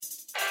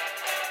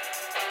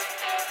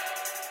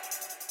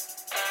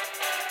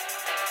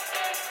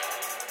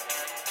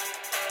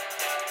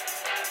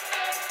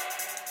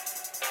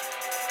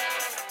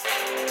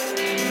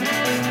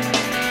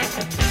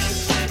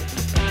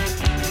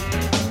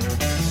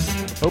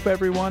Hope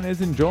everyone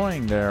is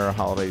enjoying their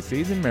holiday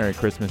season. Merry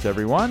Christmas,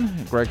 everyone.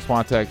 Greg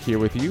Swatek here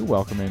with you.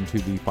 Welcome into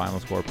the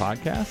Final Score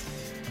podcast.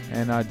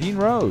 And Dean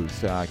Rose,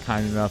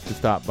 kind enough to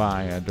stop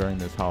by during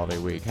this holiday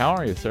week. How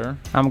are you, sir?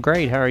 I'm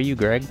great. How are you,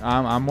 Greg?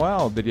 I'm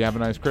well. Did you have a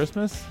nice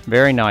Christmas?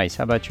 Very nice.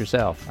 How about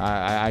yourself?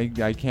 I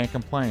can't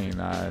complain.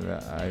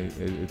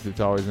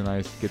 It's always a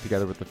nice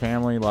get-together with the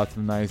family. Lots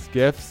of nice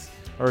gifts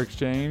are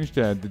exchanged.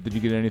 Did you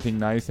get anything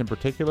nice in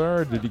particular?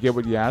 Or did you get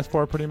what you asked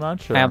for pretty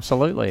much? Or?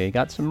 Absolutely. I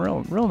got some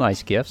real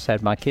nice gifts.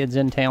 Had my kids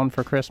in town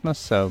for Christmas,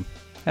 so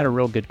had a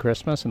real good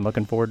Christmas and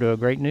looking forward to a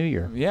great New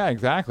Year. Yeah,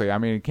 exactly. I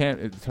mean,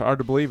 it's hard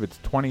to believe it's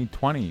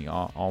 2020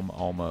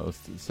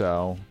 almost.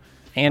 So,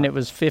 and it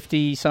was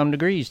 50-some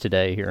degrees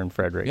today here in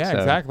Frederick. Yeah, so.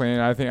 Exactly.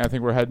 And I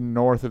think we're heading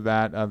north of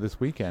that this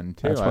weekend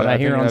too. That's what I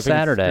hear on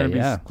Saturday. It's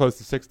going to be close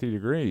to 60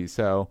 degrees.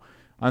 So,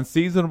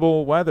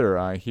 unseasonable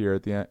weather here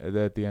at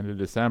the end of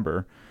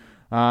December.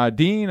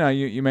 Dean,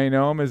 you may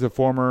know him as a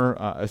former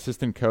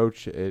assistant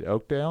coach at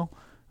Oakdale.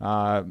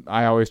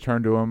 I always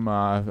turn to him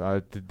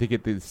to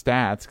get the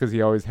stats because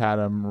he always had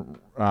them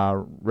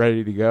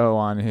ready to go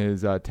on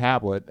his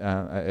tablet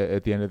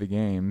at the end of the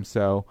game.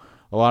 So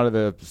a lot of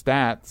the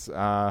stats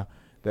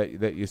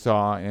that you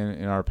saw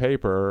in our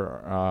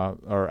paper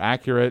are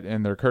accurate,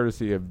 and they're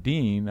courtesy of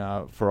Dean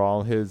for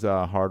all his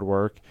hard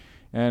work.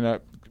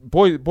 And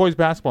boys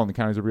basketball in the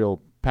county is a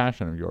real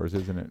passion of yours,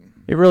 isn't it?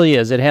 It really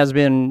is. It has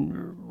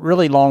been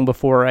really long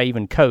before I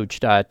even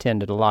coached. I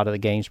attended a lot of the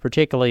games,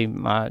 particularly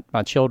my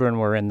children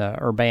were in the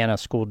Urbana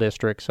school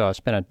district, so I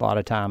spent a lot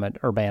of time at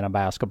Urbana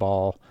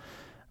basketball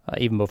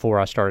even before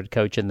I started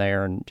coaching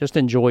there, and just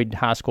enjoyed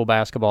high school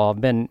basketball.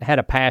 I've had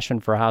a passion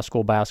for high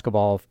school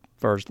basketball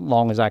for as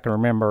long as I can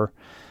remember.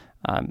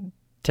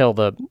 Tell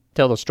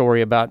the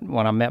story about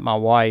when I met my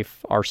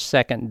wife. Our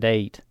second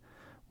date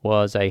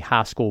was a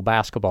high school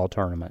basketball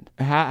tournament.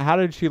 How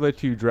did she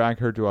let you drag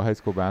her to a high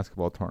school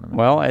basketball tournament?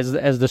 Well, as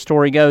the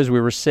story goes,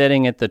 we were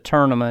sitting at the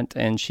tournament,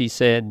 and she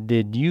said,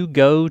 "Did you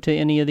go to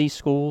any of these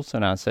schools?"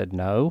 And I said,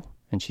 "No."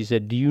 And she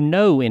said, "Do you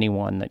know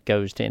anyone that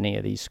goes to any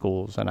of these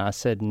schools?" And I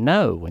said,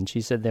 "No." And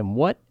she said, "Then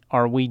what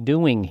are we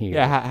doing here?"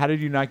 Yeah, how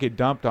did you not get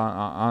dumped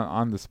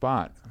on the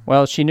spot?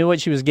 Well, she knew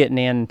what she was getting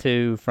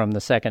into from the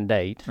second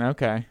date.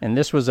 Okay. And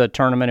this was a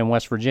tournament in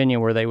West Virginia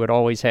where they would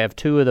always have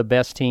two of the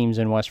best teams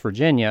in West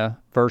Virginia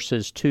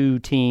versus two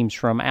teams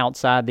from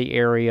outside the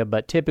area,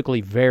 but typically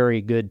very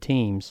good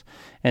teams.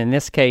 And in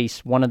this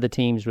case, one of the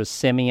teams was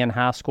Simeon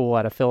High School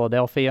out of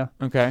Philadelphia.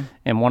 Okay.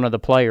 And one of the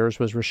players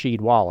was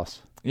Rasheed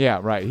Wallace. Yeah,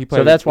 right. He played.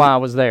 So that's why I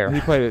was there. He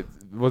played it.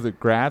 Was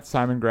it Gratz?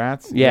 Simon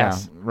Gratz?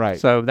 Yes. Yeah, right.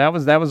 So that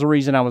was the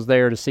reason I was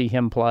there, to see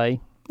him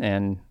play,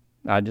 and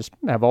I just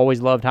have always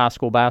loved high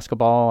school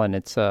basketball, and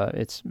it's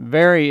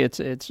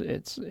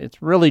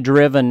really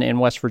driven in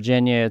West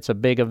Virginia. It's a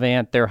big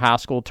event. Their high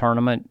school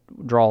tournament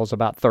draws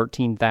about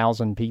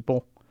 13,000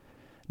 people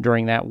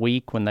during that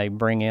week when they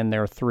bring in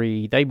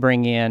They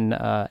bring in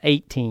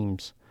 8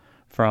 teams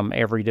from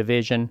every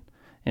division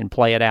and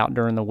play it out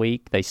during the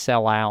week. They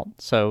sell out.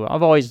 So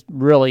I've always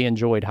really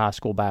enjoyed high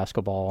school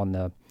basketball and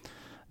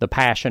the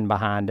passion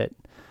behind it.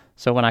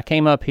 So when I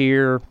came up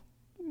here,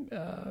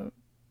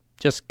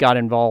 just got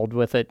involved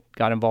with it,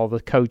 got involved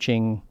with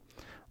coaching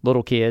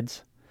little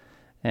kids,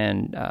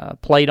 and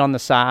played on the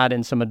side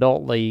in some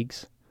adult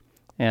leagues.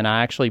 And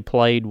I actually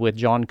played with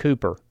John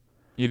Cooper.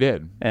 You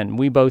did? And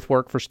we both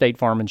worked for State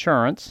Farm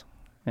Insurance,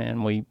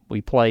 and we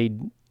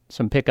played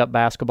some pickup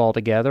basketball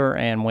together.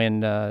 And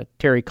when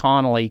Terry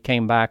Connolly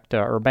came back to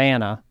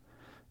Urbana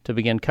to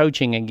begin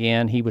coaching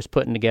again, he was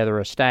putting together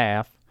a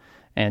staff,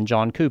 and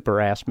John Cooper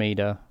asked me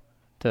to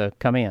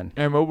come in.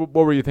 And what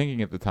were you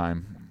thinking at the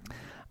time?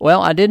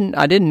 Well, I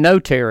didn't know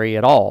Terry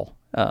at all.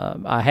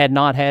 I had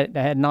not had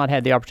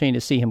the opportunity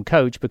to see him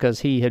coach because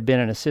he had been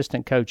an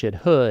assistant coach at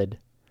Hood.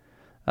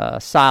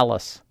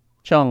 Silas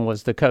Chung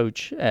was the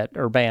coach at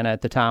Urbana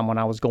at the time when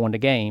I was going to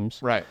games.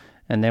 Right.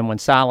 And then when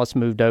Silas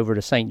moved over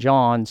to St.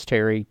 John's,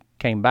 Terry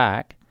came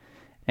back.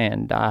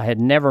 And I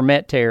had never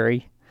met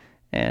Terry,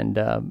 and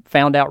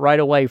found out right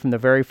away from the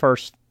very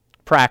first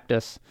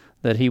practice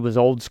that he was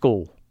old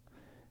school.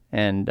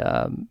 And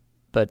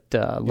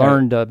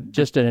learned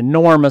just an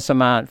enormous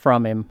amount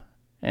from him.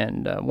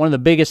 And one of the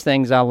biggest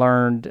things I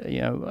learned,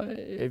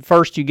 at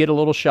first you get a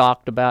little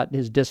shocked about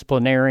his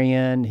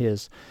disciplinarian,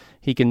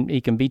 he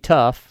can be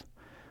tough,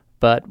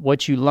 but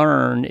what you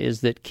learn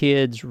is that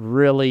kids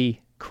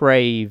really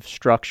crave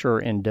structure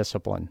and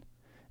discipline,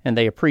 and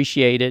they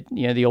appreciate it.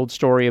 The old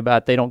story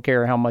about they don't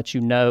care how much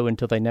you know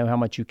until they know how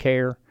much you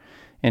care,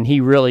 and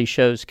he really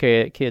shows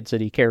kids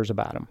that he cares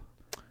about them.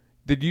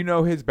 Did you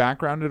know his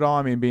background at all?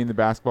 I mean, being the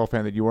basketball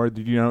fan that you were,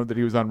 did you know that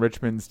he was on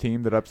Richmond's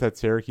team that upset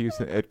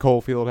Syracuse at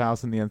Cole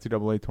Fieldhouse in the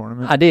NCAA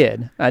tournament? I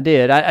did. I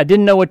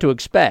didn't know what to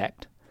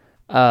expect,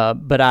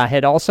 but I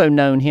had also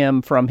known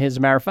him from as a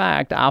matter of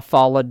fact, I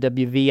followed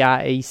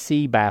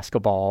WVIAC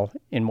basketball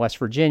in West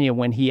Virginia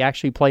when he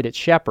actually played at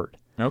Shepherd.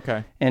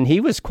 Okay. And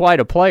he was quite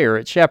a player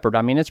at Shepherd.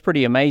 I mean, it's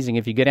pretty amazing.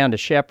 If you go down to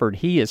Shepherd,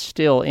 he is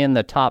still in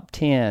the top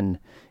 10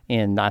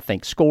 in, I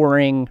think,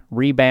 scoring,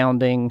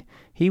 rebounding.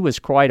 he was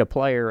quite a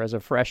player as a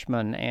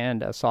freshman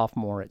and a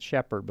sophomore at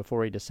Shepherd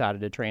before he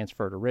decided to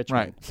transfer to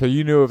Richmond. Right. So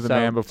you knew of the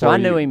man before. So I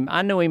knew him.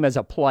 I knew him as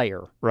a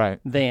player. Right.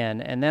 Then,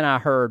 and then I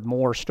heard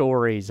more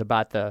stories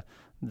about the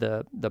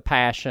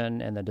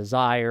passion and the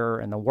desire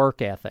and the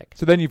work ethic.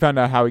 So then you found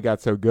out how he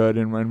got so good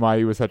and why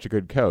he was such a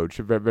good coach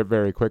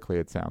very quickly,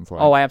 it sounds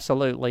like. Oh,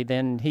 absolutely.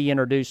 Then he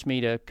introduced me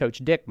to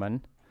Coach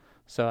Dickman.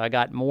 So I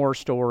got more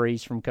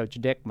stories from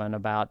Coach Dickman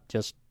about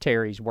just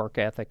Terry's work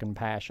ethic and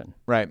passion.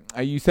 Right.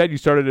 You said you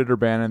started at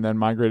Urbana and then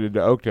migrated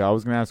to Oakdale. I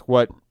was going to ask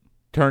what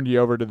turned you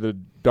over to the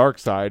dark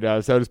side,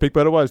 so to speak,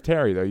 but it was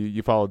Terry, though.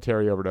 You followed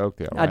Terry over to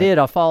Oakdale, right? I did.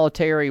 I followed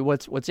Terry.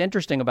 What's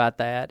interesting about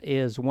that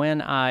is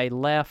when I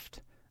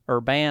left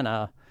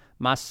Urbana,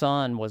 my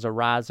son was a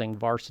rising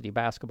varsity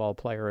basketball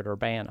player at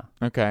Urbana.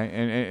 Okay,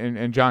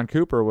 and John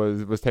Cooper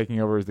was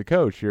taking over as the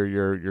coach,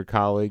 your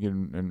colleague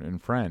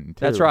and friend,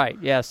 too. That's right,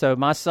 yeah. So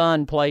my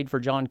son played for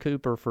John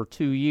Cooper for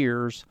 2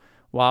 years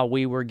while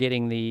we were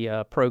getting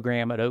the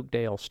program at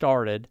Oakdale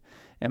started.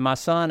 And my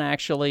son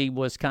actually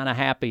was kind of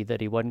happy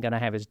that he wasn't going to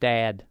have his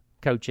dad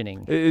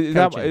coaching. Is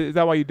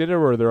that why you did it,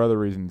 or are there other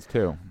reasons,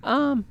 too?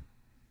 I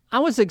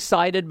was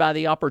excited by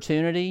the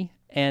opportunity.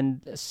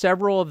 And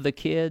several of the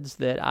kids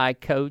that I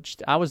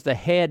coached, I was the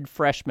head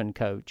freshman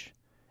coach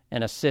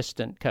and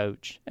assistant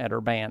coach at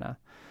Urbana.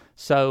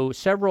 So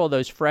several of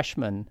those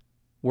freshmen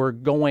were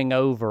going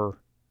over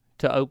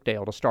to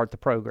Oakdale to start the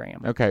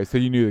program. Okay, so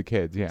you knew the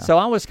kids, yeah. So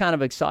I was kind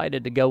of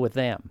excited to go with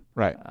them.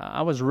 Right.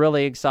 I was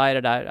really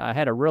excited. I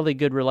had a really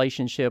good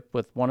relationship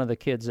with one of the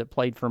kids that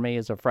played for me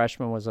as a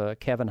freshman, was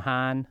Kevin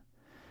Hine.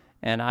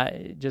 And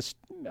I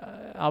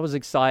was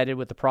excited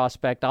with the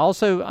prospect.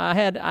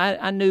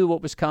 I knew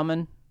what was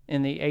coming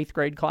in the 8th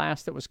grade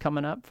class that was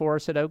coming up for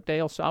us at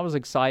Oakdale, so I was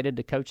excited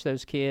to coach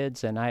those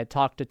kids. And I had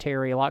talked to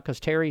Terry a lot because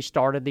Terry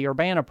started the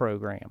Urbana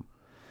program,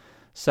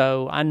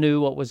 so I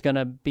knew what was going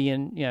to be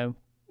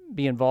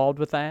involved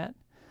with that.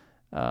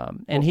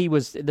 And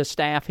the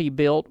staff he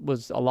built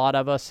was, a lot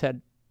of us had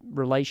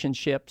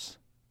relationships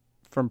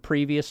from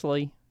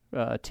previously.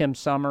 Tim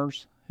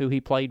Summers, who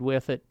he played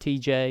with at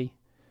TJ.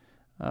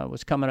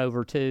 Was coming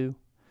over too,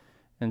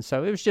 and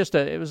so it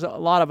was a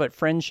lot of it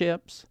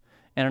friendships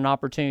and an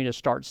opportunity to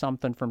start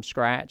something from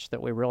scratch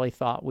that we really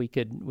thought we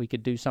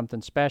could do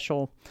something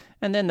special.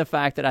 And then the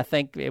fact that I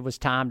think it was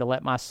time to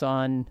let my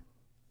son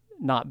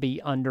not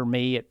be under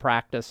me at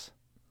practice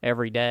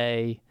every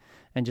day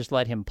and just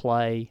let him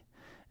play.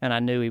 And I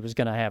knew he was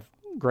going to have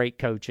great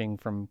coaching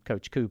from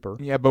Coach Cooper.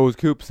 Yeah, but was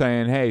Coop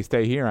saying, "Hey,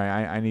 stay here.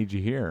 I need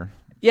you here"?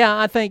 Yeah,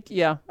 I think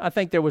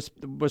there was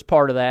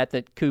part of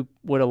that Coop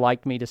would have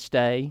liked me to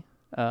stay,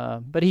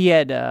 but he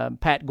had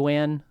Pat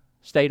Gwynn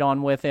stayed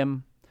on with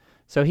him,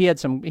 so he had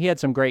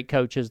some great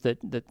coaches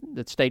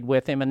that stayed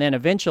with him, and then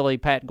eventually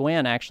Pat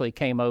Gwynn actually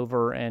came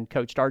over and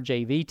coached our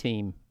JV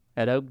team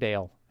at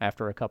Oakdale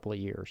after a couple of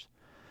years.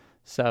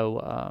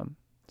 So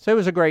it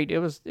was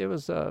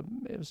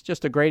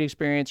just a great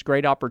experience,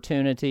 great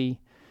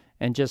opportunity,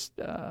 and just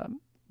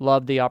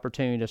loved the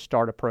opportunity to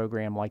start a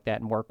program like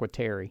that and work with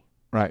Terry.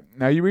 Right.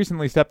 Now, you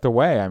recently stepped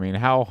away. I mean,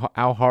 how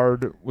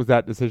hard was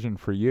that decision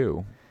for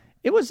you?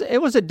 It was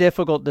a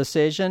difficult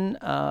decision.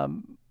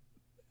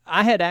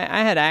 I had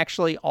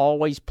actually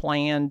always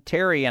planned,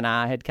 Terry and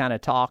I had kind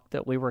of talked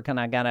that we were going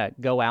to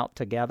go out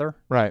together.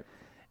 Right.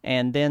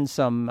 And then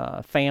some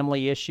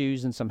family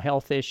issues and some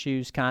health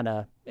issues kind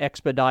of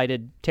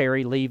expedited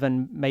Terry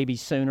leaving maybe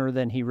sooner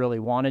than he really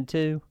wanted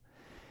to.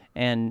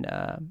 And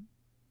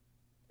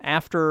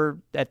after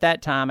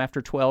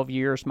 12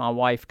 years, my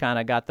wife kind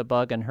of got the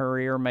bug in her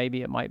ear.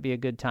 Maybe it might be a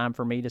good time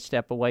for me to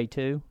step away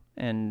too,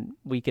 and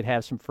we could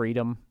have some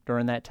freedom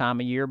during that time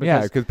of year.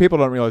 Because people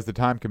don't realize the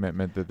time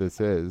commitment that this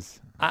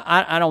is.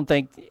 I don't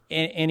think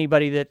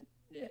anybody that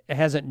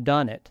hasn't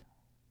done it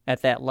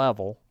at that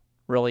level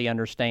really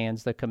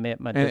understands the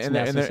commitment that's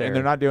necessary. And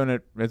they're not doing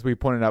it, as we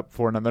pointed out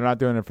before, they're not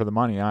doing it for the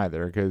money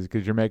either,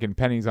 because you're making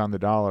pennies on the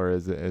dollar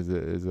as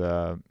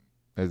a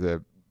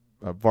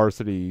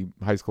varsity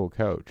high school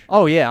coach.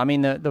 Oh yeah, I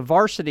mean the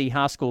varsity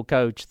high school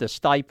coach, the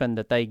stipend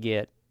that they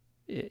get,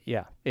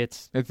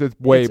 it's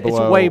way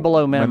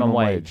below minimum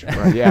wage.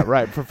 Right, yeah,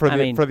 right. For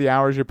the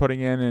hours you're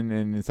putting in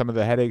and some of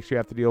the headaches you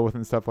have to deal with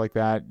and stuff like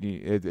that,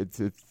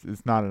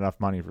 it's not enough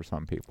money for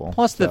some people.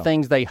 Plus the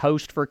things they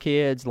host for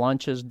kids,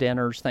 lunches,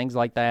 dinners, things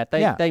like that.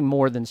 They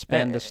more than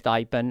spend the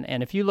stipend.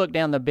 And if you look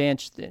down the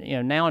bench,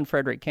 now in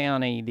Frederick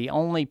County, the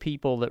only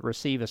people that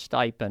receive a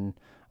stipend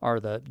are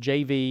the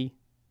JV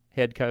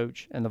head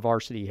coach and the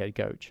varsity head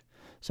coach.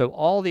 So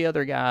all the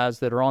other guys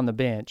that are on the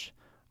bench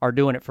are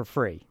doing it for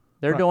free.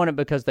 They're doing it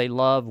because they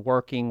love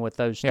working with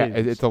those students.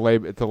 Yeah,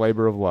 it's a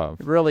labor of love.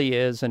 It really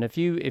is. And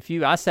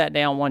I sat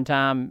down one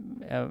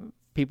time,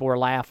 people were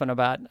laughing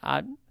about,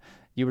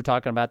 you were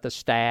talking about the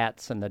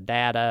stats and the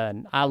data,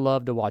 and I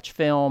love to watch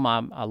film.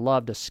 I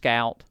love to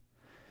scout.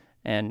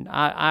 And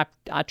I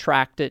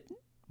tracked it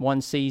one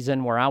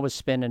season where I was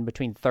spending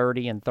between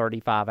 30 and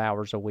 35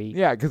 hours a week.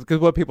 Yeah, because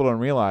what people don't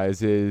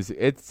realize is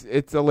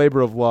it's a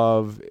labor of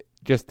love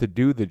just to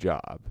do the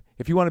job.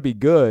 If you want to be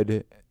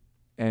good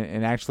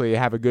and actually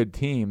have a good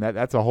team,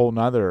 that's a whole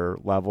nother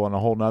level and a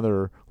whole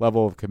nother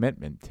level of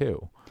commitment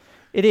too.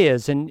 It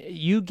is, and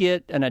you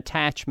get an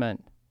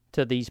attachment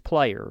to these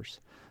players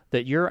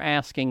that you're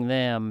asking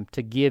them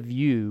to give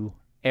you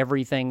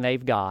everything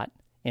they've got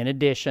in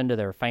addition to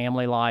their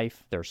family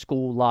life, their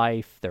school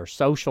life, their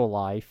social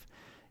life.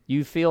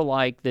 You feel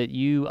like that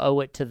you owe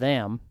it to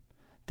them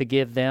to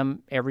give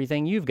them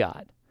everything you've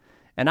got.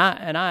 And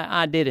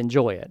I did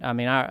enjoy it. I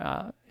mean,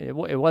 it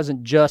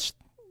wasn't just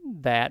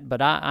that,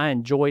 but I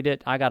enjoyed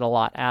it. I got a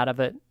lot out of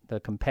it. The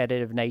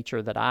competitive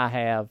nature that I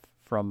have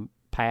from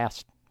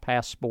past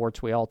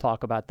sports, we all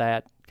talk about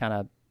that, kind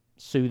of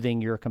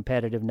soothing your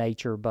competitive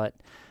nature. But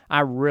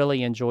I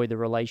really enjoyed the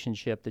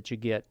relationship that you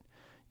get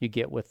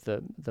with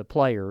the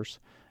players.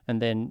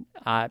 And then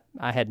I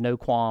had no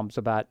qualms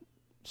about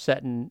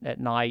sitting at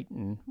night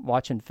and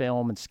watching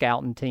film and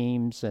scouting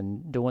teams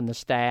and doing the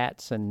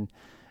stats and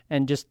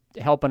just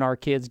helping our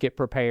kids get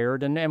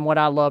prepared. And what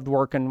I loved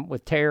working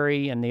with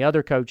Terry and the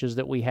other coaches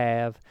that we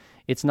have,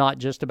 it's not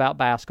just about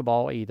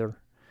basketball either.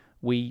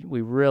 We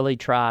really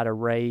try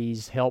to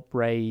help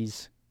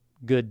raise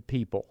good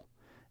people.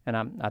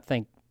 And I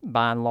think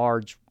by and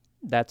large,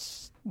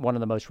 that's one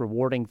of the most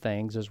rewarding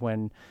things is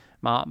when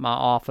my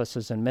office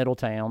is in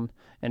Middletown,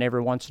 and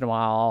every once in a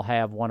while I'll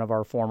have one of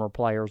our former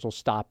players will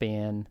stop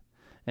in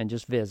and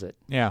just visit.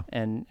 Yeah.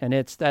 And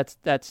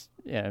that's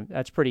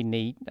pretty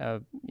neat.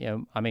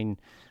 I mean,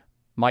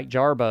 Mike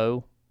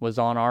Jarbo was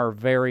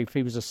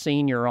he was a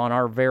senior on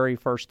our very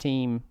first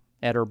team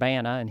at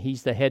Urbana, and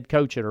he's the head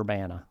coach at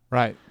Urbana.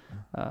 Right.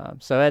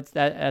 So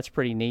that's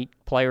pretty neat.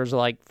 Players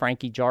like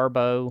Frankie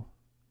Jarbo,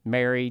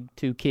 married,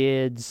 2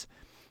 kids.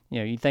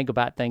 You think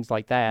about things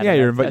like that.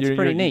 Yeah, that's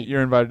pretty neat.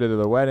 You're invited to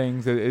the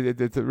weddings.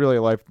 It's a really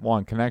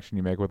lifelong connection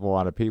you make with a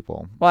lot of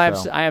people.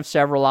 Well, I have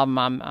several of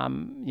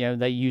them.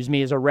 They use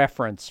me as a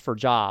reference for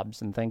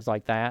jobs and things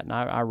like that, and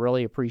I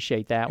really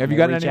appreciate that. Have you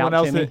gotten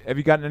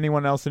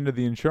anyone else into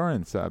the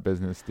insurance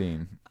business,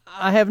 Dean?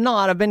 I have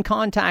not. I've been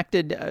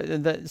contacted.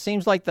 It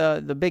seems like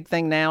the big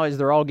thing now is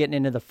they're all getting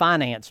into the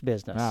finance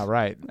business. Ah,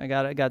 right. I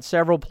got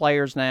several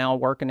players now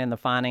working in the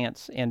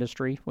finance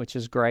industry, which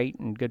is great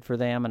and good for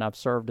them. And I've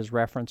served as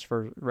references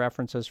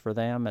for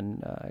them,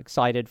 and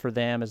excited for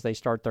them as they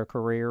start their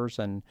careers.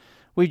 And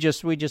we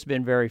just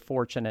been very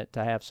fortunate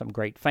to have some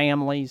great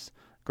families,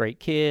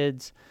 great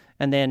kids,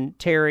 and then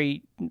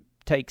Terry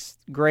takes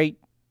great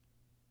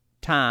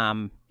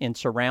time in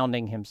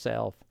surrounding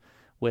himself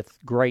with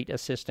great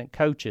assistant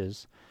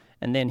coaches,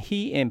 and then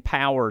he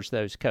empowers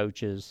those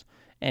coaches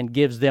and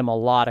gives them a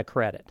lot of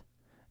credit.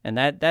 And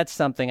that's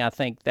something I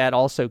think that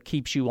also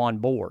keeps you on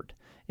board,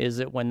 is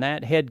that when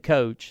that head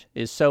coach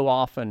is so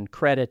often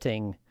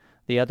crediting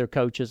the other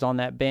coaches on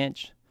that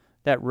bench,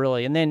 that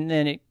really, and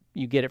then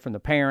you get it from the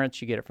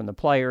parents, you get it from the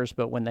players,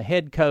 but when the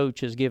head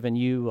coach is giving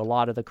you a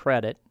lot of the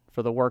credit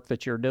for the work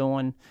that you're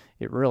doing,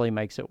 it really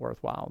makes it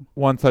worthwhile.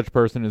 One such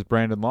person is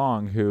Brandon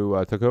Long,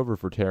 who took over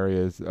for Terry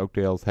as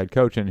Oakdale's head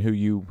coach, and who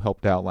you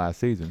helped out last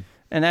season.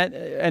 And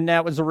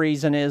that was the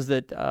reason is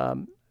that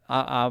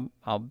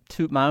I'll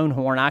toot my own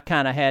horn. I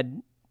kind of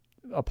had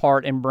a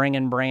part in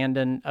bringing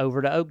Brandon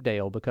over to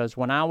Oakdale, because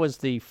when I was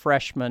the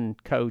freshman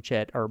coach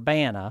at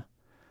Urbana,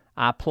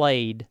 I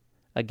played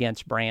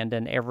against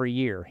Brandon every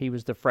year. He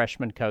was the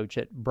freshman coach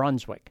at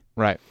Brunswick.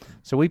 Right.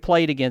 So we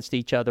played against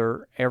each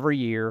other every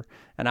year,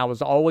 and I was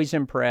always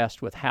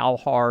impressed with how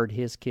hard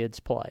his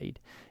kids played.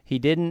 He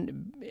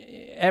didn't,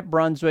 at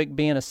Brunswick,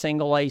 being a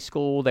single-A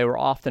school, they were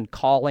often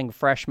calling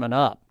freshmen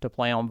up to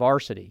play on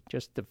varsity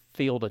just to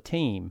field a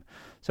team.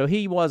 So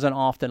he wasn't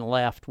often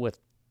left with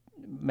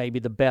maybe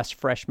the best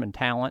freshman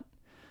talent,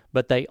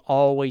 but they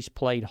always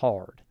played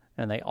hard,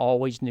 and they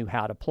always knew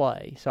how to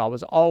play. So I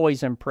was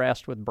always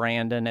impressed with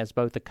Brandon as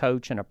both a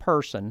coach and a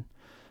person.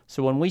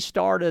 So when we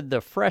started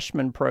the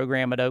freshman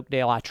program at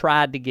Oakdale, I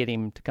tried to get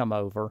him to come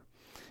over,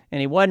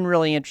 and he wasn't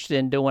really interested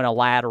in doing a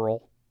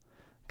lateral,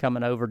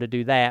 coming over to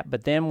do that.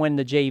 But then when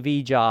the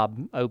JV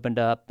job opened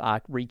up,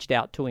 I reached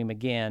out to him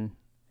again,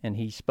 and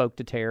he spoke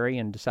to Terry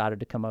and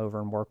decided to come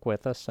over and work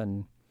with us,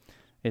 and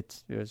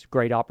it was a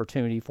great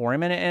opportunity for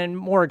him and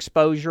more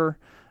exposure.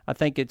 I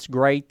think it's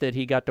great that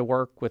he got to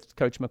work with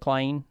Coach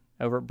McLean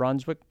over at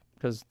Brunswick,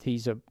 because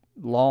he's a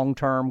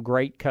long-term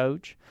great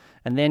coach.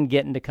 And then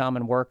getting to come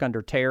and work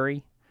under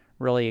Terry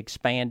really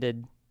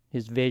expanded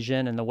his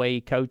vision and the way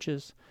he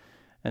coaches.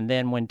 And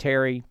then when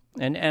Terry,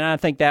 and I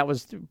think that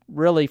was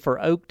really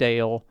for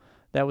Oakdale,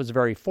 that was a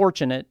very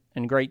fortunate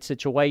and great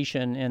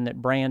situation in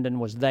that Brandon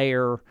was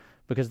there,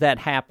 because that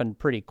happened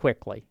pretty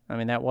quickly. I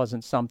mean, that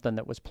wasn't something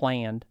that was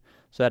planned.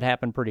 So that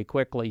happened pretty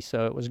quickly.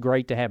 So it was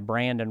great to have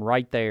Brandon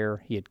right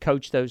there. He had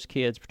coached those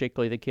kids,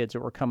 particularly the kids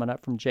that were coming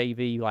up from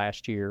JV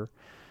last year.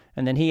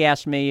 And then he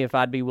asked me if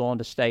I'd be willing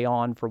to stay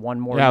on for one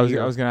more year.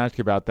 I was going to ask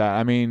you about that.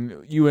 I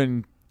mean, you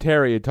and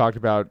Terry had talked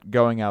about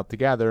going out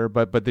together,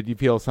 but did you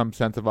feel some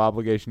sense of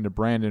obligation to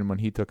Brandon when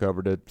he took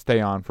over to stay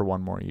on for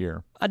one more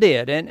year? I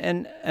did,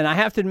 and I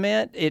have to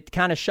admit, it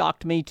kind of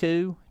shocked me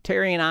too.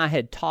 Terry and I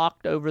had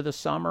talked over the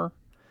summer,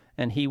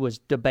 and he was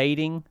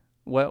debating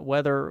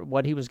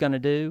what he was going to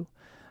do.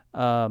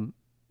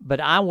 but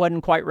I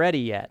wasn't quite ready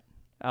yet.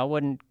 I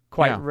wasn't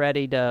quite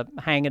ready to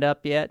hang it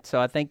up yet. So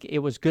I think it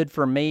was good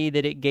for me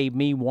that it gave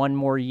me one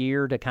more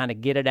year to kind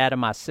of get it out of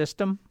my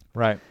system.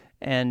 Right.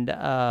 And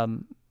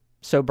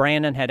so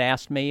Brandon had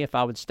asked me if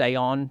I would stay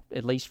on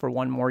at least for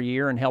one more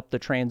year and help the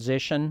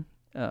transition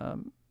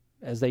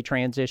as they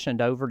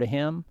transitioned over to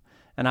him.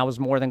 And I was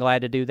more than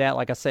glad to do that.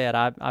 Like I said,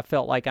 I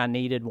felt like I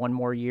needed one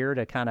more year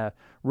to kind of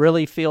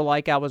really feel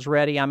like I was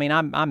ready. I mean,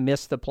 I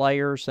miss the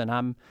players, and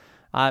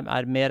I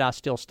admit I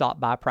still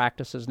stop by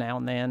practices now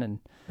and then, and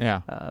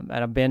and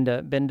I've been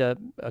to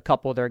a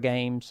couple of their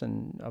games,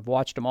 and I've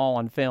watched them all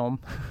on film.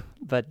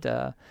 But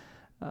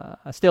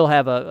I still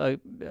have I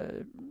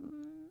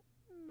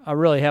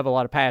really have a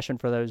lot of passion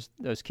for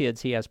those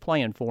kids he has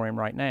playing for him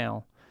right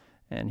now.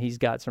 And he's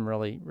got some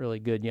really, really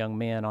good young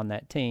men on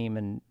that team,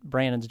 and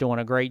Brandon's doing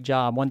a great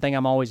job. One thing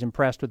I'm always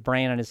impressed with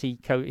Brandon is he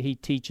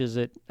teaches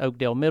at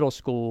Oakdale Middle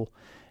School,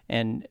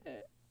 and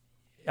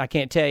I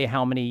can't tell you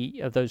how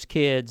many of those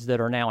kids that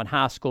are now in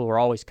high school are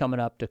always coming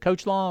up to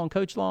Coach Long,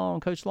 Coach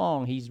Long, Coach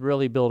Long. He's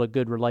really built a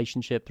good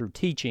relationship through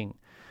teaching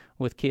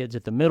with kids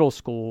at the middle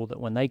school that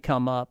when they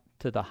come up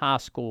to the high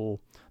school,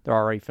 they're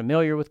already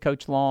familiar with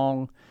Coach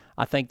Long.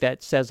 I think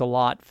that says a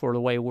lot for the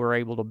way we're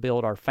able to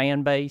build our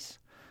fan base.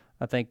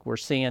 I think we're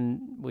seeing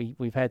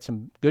we've had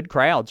some good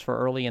crowds for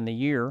early in the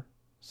year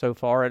so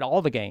far at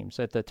all the games.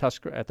 At the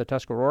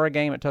Tuscarora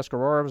game at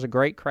Tuscarora was a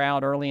great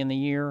crowd early in the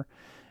year,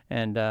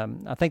 and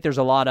I think there's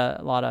a lot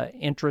of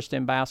interest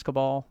in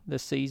basketball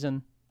this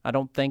season. I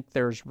don't think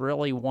there's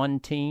really one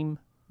team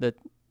that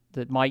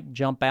might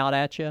jump out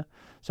at you.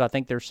 So I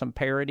think there's some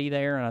parity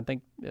there, and I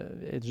think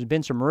there's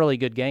been some really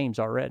good games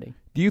already.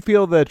 Do you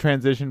feel the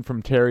transition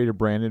from Terry to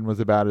Brandon was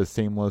about as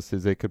seamless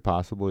as it could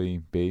possibly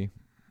be?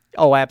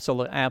 Oh,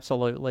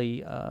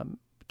 absolutely.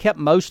 Kept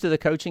most of the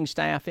coaching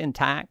staff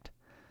intact.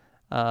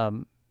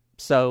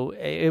 So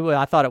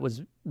I thought it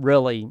was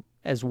really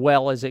as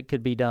well as it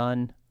could be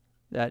done.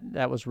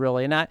 That was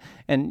really,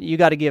 and you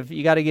got to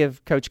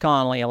give Coach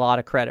Connolly a lot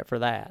of credit for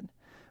that,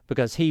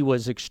 because he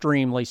was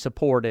extremely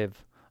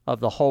supportive of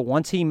the whole.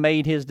 Once he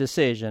made his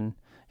decision,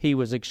 he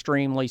was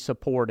extremely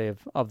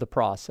supportive of the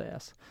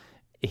process.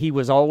 He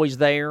was always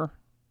there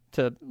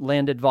to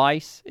lend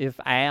advice if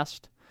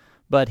asked,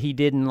 but he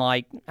didn't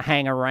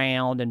hang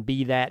around and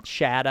be that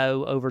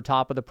shadow over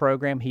top of the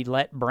program. He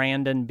let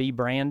Brandon be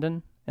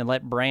Brandon and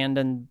let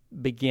Brandon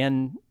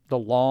begin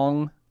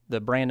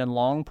the Brandon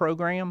Long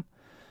program.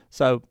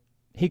 So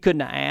he couldn't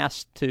have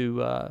asked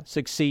to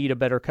succeed a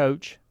better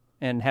coach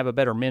and have a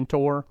better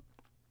mentor.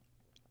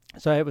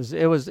 So it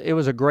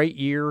was a great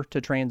year to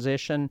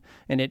transition,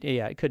 and it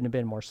couldn't have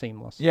been more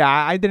seamless. Yeah,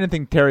 I didn't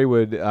think Terry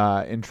would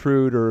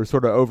intrude or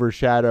sort of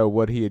overshadow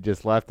what he had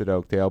just left at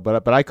Oakdale,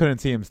 but I couldn't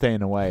see him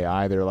staying away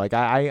either.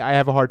 I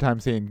have a hard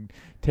time seeing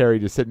Terry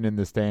just sitting in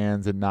the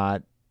stands and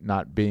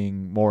not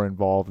being more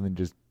involved than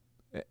just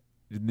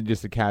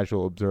a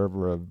casual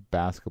observer of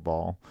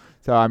basketball.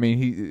 So I mean,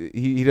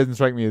 he doesn't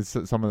strike me as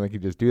someone that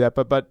could just do that,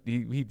 but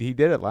he did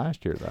it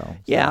last year though. So.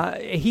 Yeah,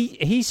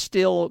 he's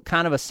still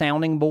kind of a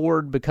sounding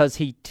board because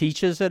he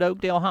teaches at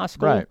Oakdale High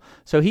School. Right.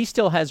 So he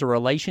still has a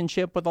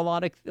relationship with a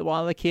lot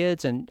of the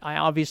kids, and I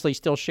obviously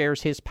still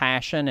shares his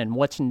passion and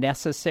what's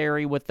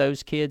necessary with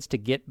those kids to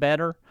get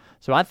better.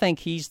 So I think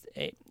he's,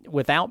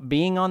 without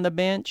being on the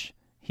bench,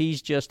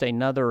 he's just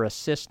another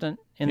assistant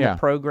in the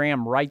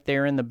program right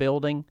there in the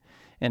building,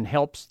 and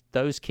helps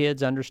those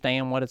kids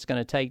understand what it's going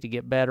to take to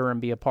get better and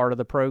be a part of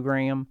the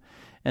program.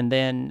 And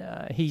then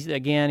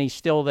he's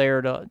still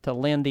there to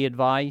lend the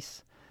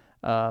advice.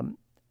 I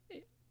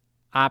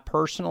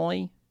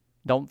personally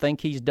don't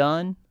think he's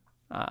done.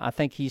 I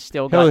think he's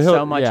still got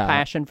so much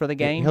passion for the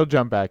game. He'll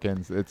jump back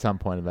in at some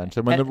point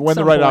eventually when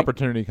the right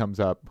opportunity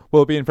comes up.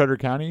 Will it be in Frederick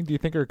County, do you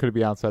think, or could it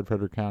be outside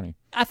Frederick County?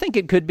 I think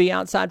it could be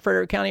outside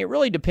Frederick County. It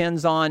really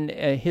depends on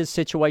his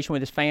situation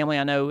with his family.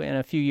 I know in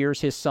a few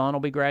years his son will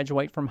be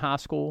graduating from high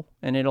school,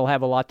 and it'll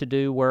have a lot to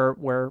do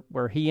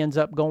where he ends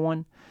up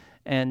going.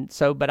 And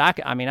so, but I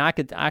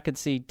could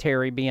see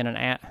Terry being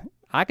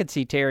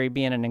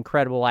an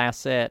incredible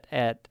asset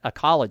at a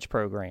college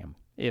program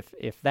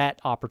if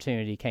that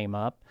opportunity came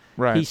up.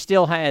 Right. He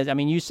still has. I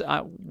mean,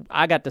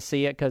 I got to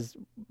see it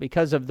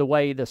because of the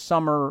way the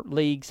summer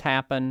leagues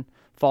happen,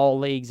 fall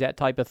leagues, that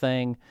type of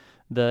thing.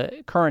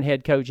 The current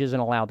head coach isn't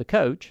allowed to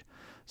coach,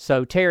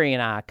 so Terry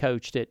and I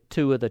coached at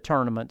 2 of the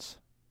tournaments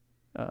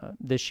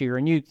this year.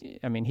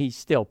 And he's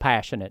still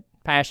passionate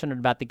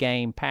about the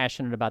game,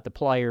 passionate about the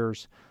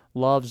players,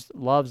 loves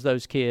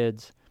those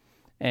kids,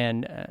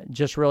 and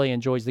just really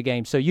enjoys the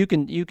game. So you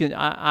can.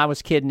 I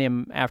was kidding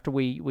him after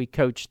we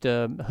coached.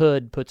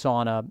 Hood puts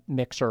on a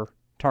mixer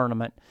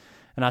tournament,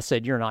 and I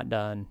said, "You're not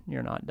done.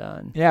 You're not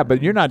done." Yeah,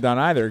 but you're not done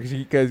either.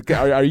 Because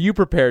are you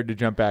prepared to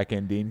jump back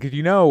in, Dean? Because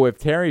if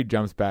Terry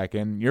jumps back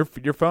in, your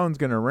phone's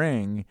going to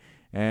ring,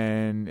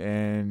 and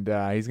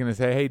he's going to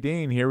say, "Hey,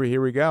 Dean, here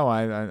we go.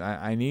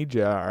 I need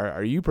you."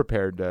 Are you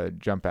prepared to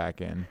jump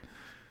back in?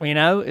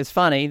 Well, it's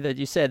funny that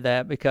you said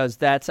that because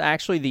that's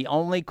actually the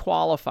only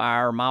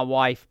qualifier my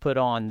wife put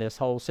on this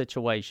whole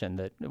situation.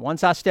 That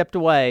once I stepped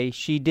away,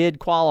 she did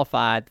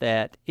qualify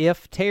that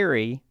if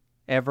Terry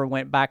ever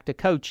went back to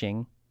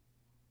coaching,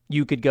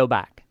 you could go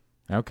back.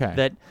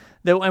 Okay.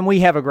 And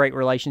we have a great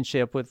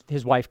relationship with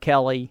his wife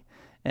Kelly,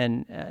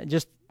 and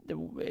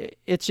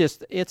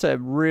it's a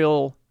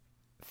real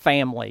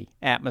family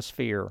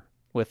atmosphere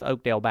with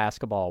Oakdale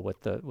basketball,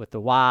 with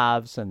the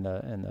wives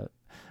and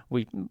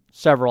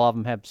several of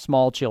them have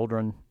small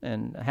children,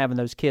 and having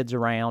those kids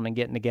around and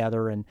getting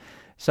together. And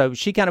so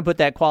she kind of put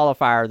that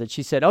qualifier that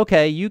she said,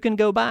 okay, you can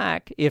go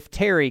back if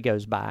Terry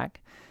goes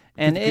back.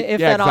 And if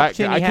that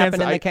opportunity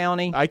happened in the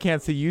county, I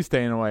can't see you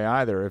staying away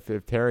either.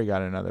 If Terry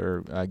got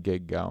another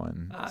gig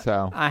going,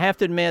 I have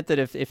to admit that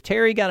if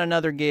Terry got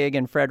another gig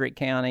in Frederick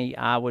County,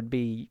 I would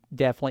be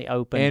definitely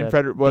open.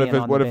 And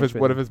what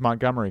if it's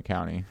Montgomery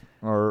County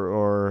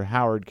or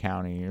Howard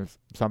County or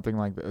something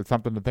like that?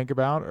 Something to think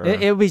about. Or?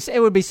 It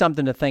would be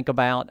something to think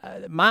about.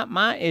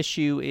 My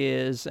issue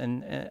is,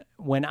 and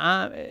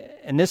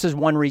this is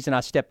one reason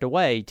I stepped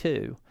away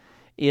too,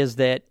 is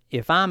that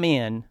if I'm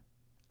in,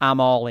 I'm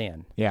all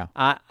in. Yeah.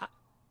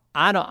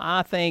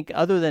 I think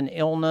other than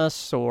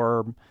illness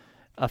or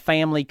a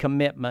family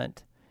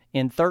commitment,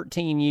 in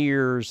 13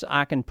 years,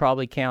 I can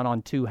probably count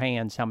on two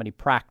hands how many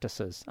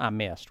practices I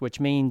missed, which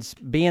means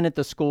being at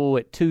the school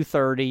at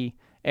 2:30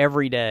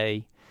 every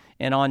day.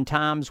 And on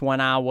times when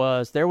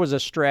there was a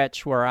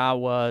stretch where I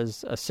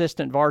was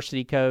assistant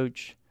varsity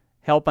coach,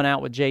 helping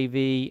out with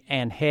JV,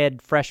 and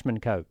head freshman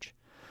coach.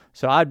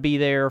 So I'd be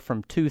there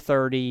from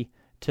 2:30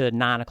 to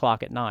 9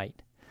 o'clock at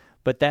night.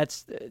 But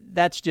that's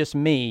just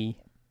me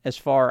as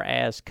far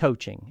as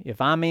coaching.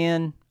 If I'm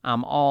in,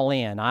 I'm all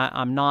in.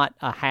 I'm not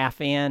a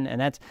half in,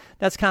 and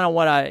that's kind of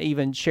what I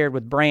even shared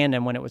with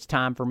Brandon when it was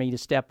time for me to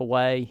step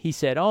away. He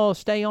said, "Oh,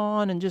 stay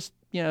on and just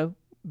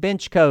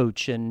bench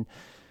coach." And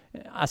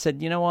I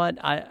said, "You know what?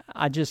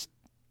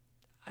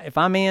 If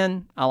I'm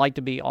in, I like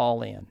to be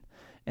all in."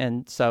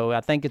 And so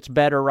I think it's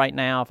better right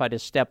now if I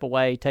just step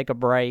away, take a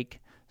break,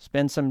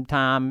 spend some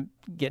time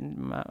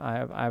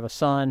I have a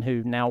son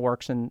who now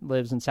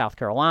lives in South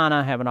Carolina.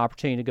 I have an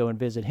opportunity to go and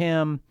visit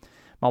him.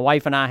 My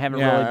wife and I haven't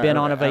really been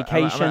on a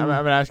vacation. I'm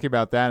going to ask you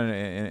about that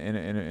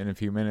in a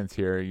few minutes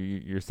here,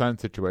 your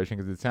son's situation,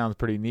 because it sounds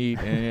pretty neat,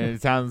 and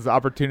it sounds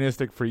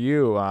opportunistic for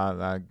you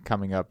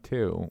coming up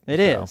too. It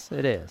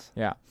is.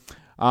 Yeah.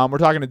 We're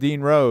talking to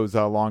Dean Rose,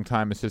 a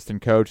longtime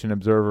assistant coach and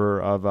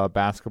observer of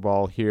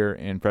basketball here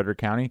in Frederick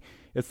County.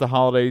 It's the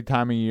holiday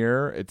time of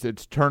year.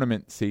 It's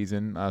tournament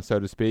season, so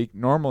to speak.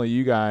 Normally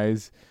you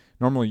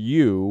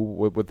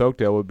with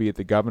Oakdale would be at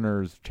the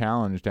Governor's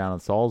Challenge down in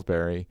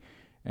Salisbury,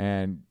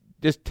 and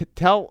just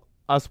tell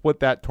us what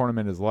that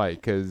tournament is like,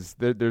 because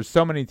there's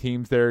so many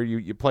teams there.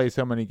 You play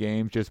so many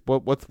games. Just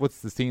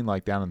what's the scene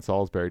like down in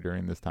Salisbury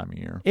during this time of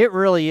year? It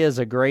really is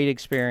a great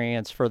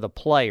experience for the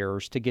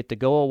players to get to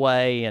go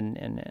away and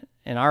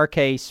in our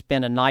case,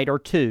 spend a night or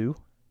two,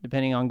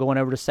 depending on going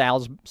over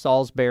to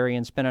Salisbury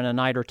and spending a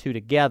night or two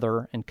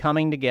together and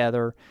coming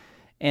together.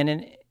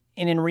 And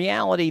in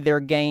reality, they're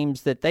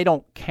games that they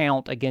don't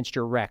count against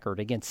your record,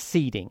 against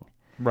seeding.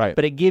 Right.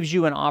 But it gives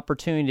you an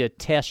opportunity to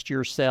test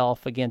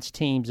yourself against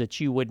teams that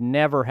you would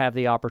never have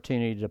the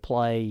opportunity to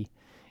play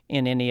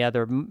in any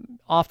other,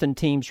 often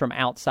teams from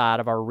outside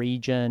of our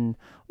region,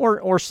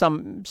 or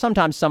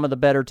sometimes some of the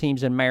better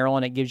teams in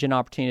Maryland. It gives you an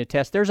opportunity to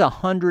test. There's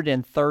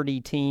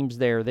 130 teams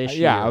there this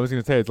year. Yeah, I was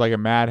going to say, it's like a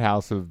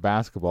madhouse of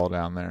basketball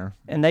down there.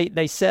 And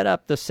they set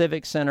up the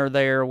Civic Center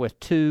there with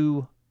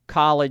 2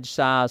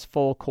 college-size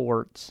full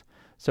courts.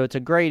 So it's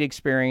a great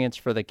experience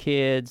for the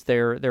kids.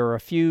 There are a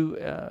few.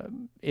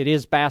 It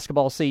is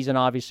basketball season,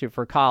 obviously,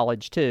 for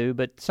college too.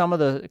 But some of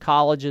the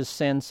colleges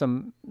send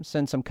some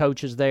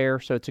coaches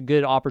there, so it's a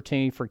good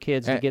opportunity for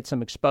kids to get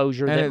some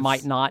exposure that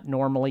might not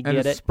normally get it.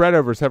 And it's spread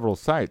over several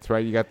sites,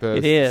 right? You got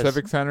the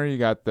Civic Center, you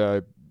got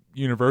the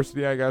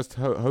university, I guess,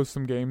 to host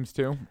some games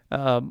too.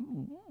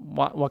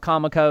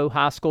 Wacomico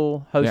High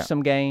School hosts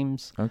some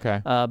games. Okay.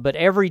 But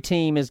every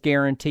team is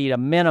guaranteed a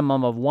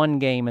minimum of 1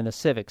 game in the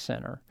Civic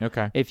Center.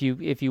 Okay. If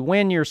you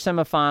win your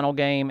semifinal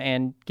game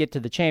and get to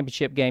the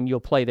championship game,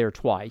 you'll play there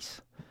twice.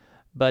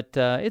 But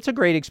it's a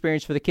great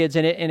experience for the kids,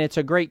 and it's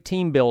a great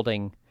team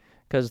building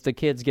because the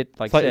kids get it's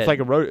like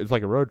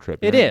a road trip.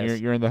 It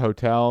is. You're in the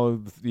hotel.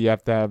 You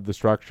have to have the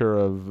structure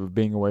of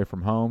being away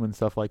from home and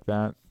stuff like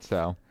that.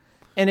 So.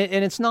 And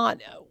it's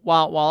not,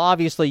 while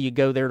obviously you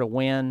go there to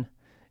win,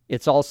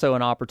 it's also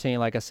an opportunity,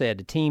 like I said,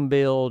 to team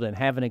build and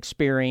have an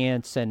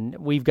experience. And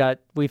we've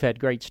had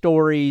great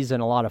stories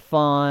and a lot of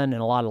fun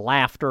and a lot of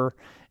laughter.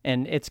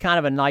 And it's kind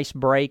of a nice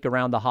break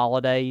around the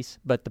holidays.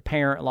 But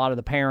a lot of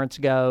the parents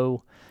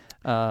go.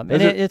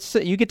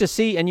 You get to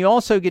see, and you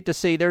also get to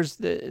see.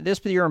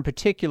 This year in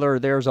particular,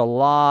 there's a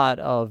lot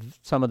of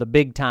some of the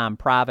big time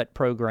private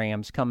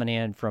programs coming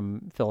in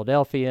from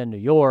Philadelphia, New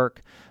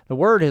York. The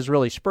word has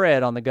really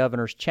spread on the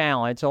Governor's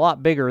Challenge. It's a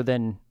lot bigger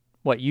than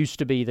what used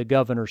to be the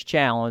Governor's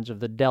Challenge of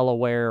the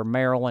Delaware,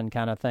 Maryland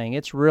kind of thing.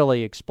 It's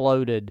really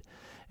exploded,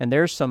 and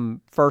there's some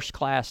first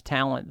class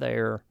talent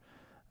there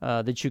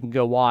that you can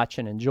go watch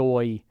and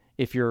enjoy.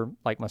 If you're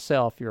like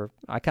myself,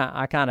 I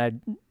kind of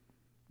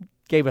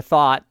gave a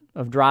thought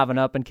of driving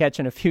up and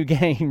catching a few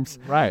games,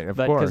 right? Of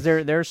course,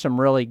 because there's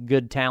some really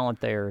good talent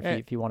there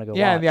if you want to go.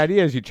 Yeah, watch. And the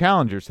idea is you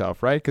challenge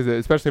yourself, right? Because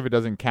especially if it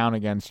doesn't count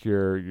against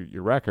your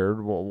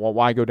record, well,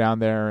 why go down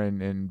there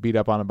and beat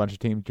up on a bunch of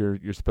teams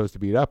you're supposed to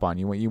beat up on?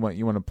 You want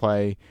to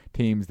play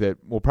teams that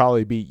will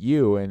probably beat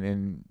you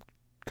and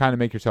kind of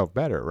make yourself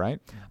better, right?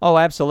 Oh,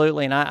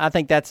 absolutely. And I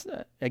think that's,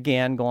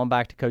 again, going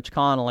back to Coach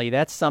Connolly,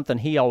 that's something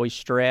he always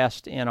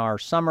stressed in our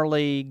summer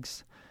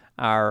leagues,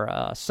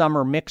 our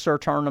summer mixer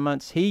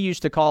tournaments. He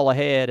used to call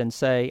ahead and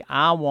say,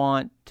 I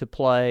want to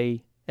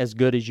play as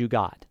good as you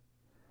got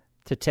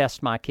to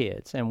test my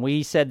kids. And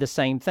we said the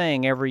same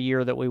thing every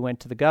year that we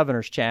went to the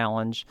Governor's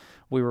Challenge.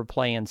 We were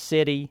playing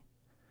City,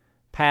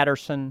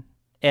 Patterson,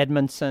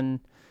 Edmondson.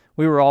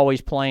 We were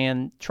always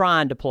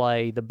trying to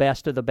play the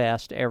best of the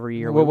best every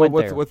year we went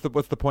there. What's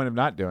the point of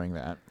not doing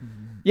that?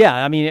 Yeah,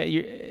 I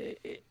mean,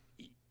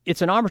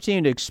 it's an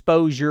opportunity to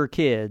expose your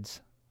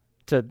kids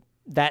to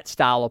that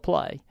style of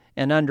play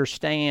and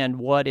understand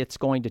what it's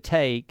going to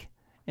take,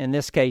 in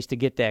this case, to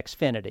get to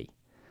Xfinity.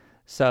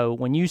 So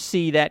when you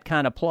see that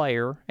kind of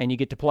player and you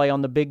get to play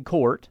on the big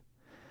court,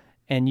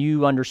 and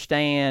you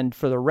understand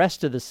for the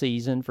rest of the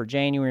season, for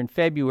January and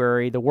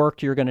February, the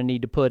work you're going to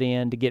need to put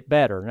in to get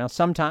better. Now,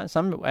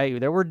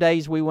 there were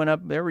days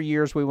there were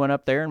years we went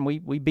up there and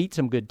we beat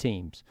some good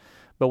teams.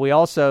 But we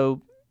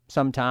also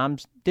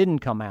sometimes didn't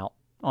come out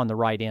on the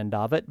right end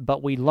of it,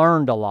 but we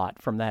learned a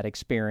lot from that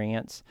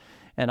experience.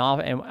 And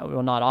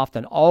not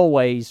often,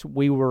 always,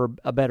 we were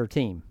a better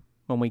team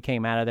when we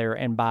came out of there.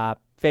 And by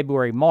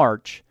February,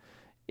 March,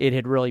 it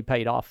had really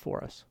paid off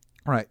for us.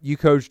 All right. You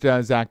coached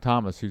Zach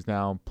Thomas, who's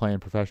now playing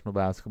professional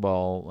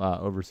basketball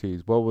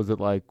overseas. What was it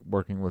like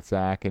working with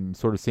Zach and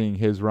sort of seeing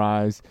his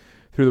rise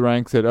through the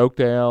ranks at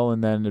Oakdale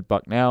and then at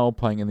Bucknell,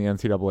 playing in the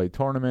NCAA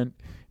tournament,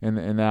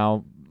 and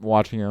now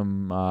watching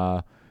him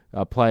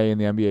play in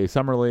the NBA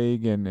Summer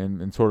League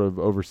and sort of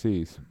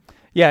overseas?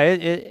 Yeah,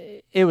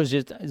 it was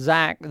just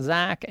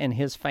Zach and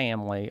his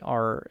family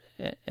are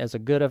as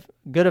good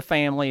a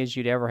family as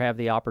you'd ever have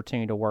the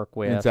opportunity to work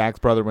with. And Zach's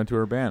brother went to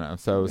Urbana,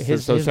 so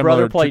his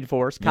brother played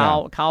for us.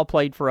 Kyle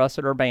played for us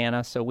at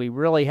Urbana, so we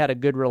really had a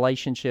good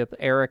relationship.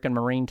 Eric and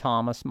Maureen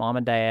Thomas, mom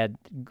and dad.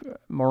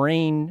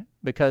 Maureen,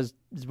 because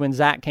when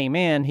Zach came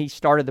in, he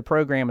started the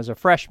program as a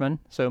freshman,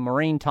 so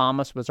Maureen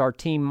Thomas was our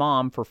team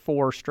mom for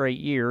 4 straight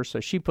years, so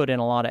she put in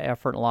a lot of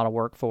effort and a lot of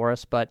work for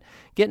us. But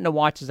getting to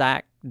watch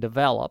Zach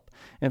develop,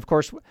 and of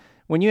course,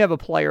 when you have a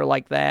player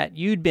like that,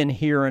 you'd been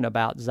hearing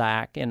about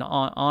Zach, and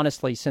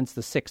honestly, since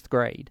the 6th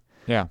grade.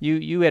 Yeah.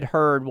 You had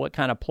heard what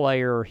kind of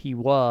player he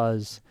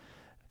was,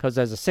 because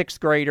as a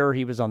 6th grader,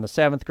 he was on the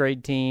 7th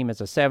grade team.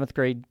 As a 7th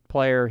grade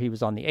player, he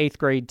was on the 8th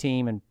grade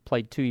team and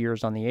played 2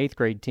 years on the 8th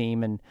grade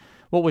team. And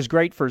what was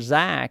great for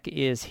Zach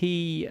is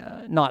he,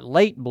 not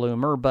late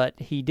bloomer, but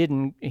he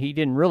didn't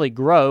really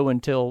grow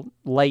until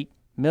late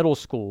middle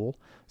school.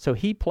 So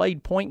he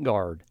played point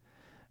guard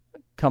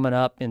coming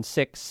up in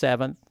 6th,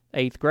 7th,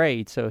 8th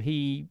grade. So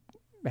he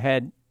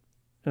had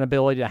an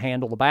ability to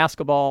handle the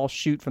basketball,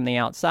 shoot from the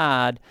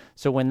outside.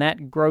 So when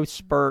that growth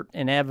spurt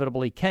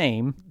inevitably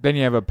came, then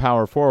you have a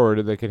power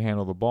forward that could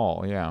handle the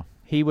ball. Yeah,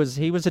 he was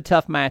a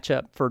tough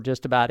matchup for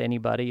just about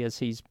anybody, as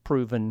he's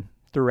proven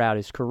throughout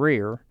his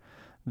career.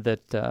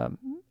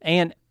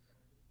 And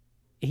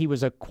he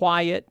was a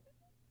quiet,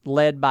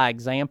 led by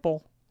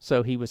example.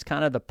 So he was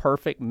kind of the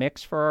perfect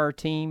mix for our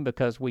team,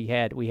 because we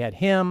had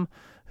him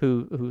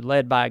who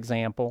led by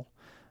example.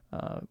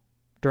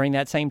 During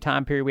that same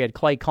time period, we had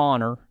Clay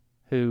Connor,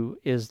 who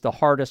is the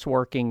hardest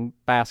working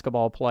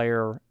basketball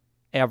player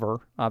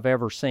I've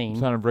ever seen.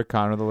 Son of Rick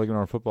Connor, the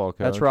Ligonor football coach.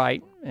 That's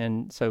right.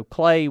 And so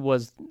Clay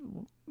was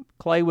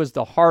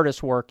the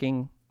hardest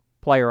working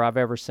player I've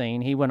ever seen.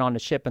 He went on to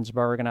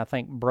Shippensburg and I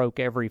think broke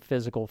every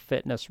physical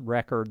fitness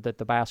record that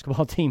the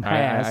basketball team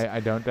has. I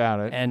don't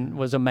doubt it. And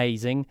was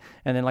amazing.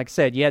 And then, like I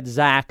said, you had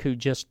Zach, who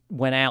just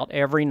went out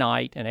every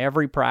night and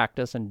every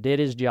practice and did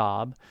his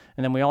job.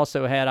 And then we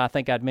also had, I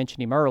think I'd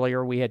mentioned him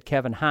earlier, we had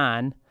Kevin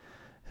Hine,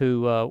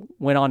 who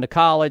went on to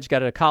college,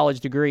 got a college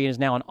degree, and is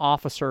now an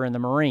officer in the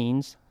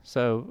Marines.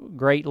 So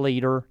great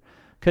leader.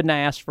 Couldn't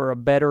ask for a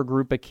better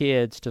group of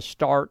kids to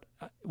start.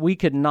 We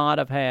could not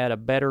have had a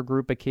better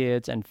group of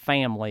kids and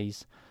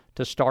families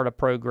to start a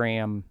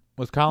program.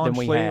 Was Collin than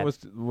we Schlee? had.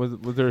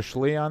 Was there a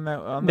Schlee on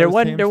that? There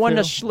wasn't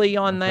a Schlee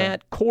on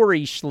that.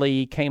 Corey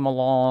Schlee came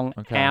along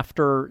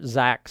after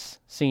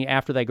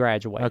after they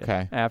graduated.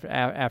 Okay.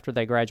 After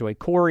they graduated,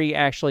 Corey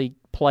actually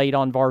played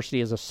on varsity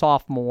as a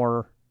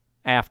sophomore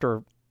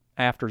after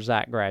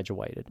Zach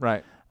graduated.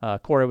 Right.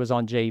 Corey was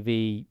on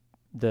JV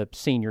the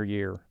senior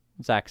year.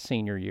 Zach's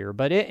senior year.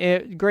 But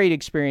it great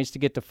experience to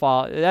get to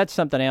follow. That's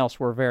something else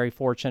we're very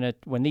fortunate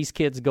when these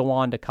kids go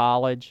on to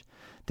college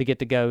to get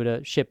to go to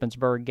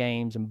Shippensburg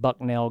games and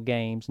Bucknell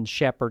games and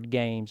Shepherd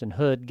games and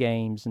Hood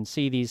games and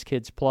see these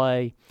kids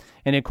play.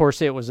 And, of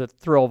course, it was a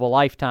thrill of a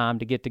lifetime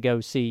to get to go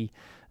see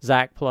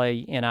Zach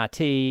play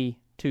NIT,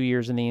 2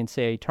 years in the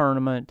NCAA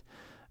tournament,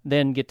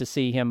 then get to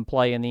see him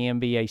play in the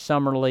NBA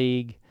Summer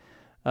League,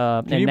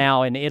 and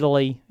now in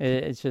Italy.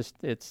 It's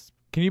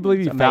Can you believe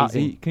he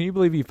amazing. Can you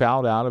believe he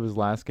fouled out of his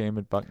last game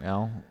at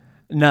Bucknell?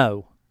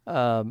 No.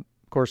 Of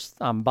course,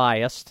 I'm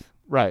biased.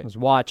 Right. I was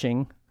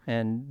watching,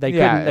 and they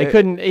It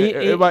couldn't.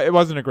 It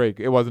wasn't a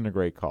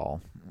great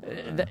call.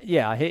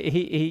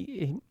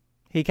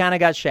 He kind of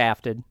got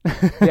shafted.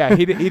 Yeah,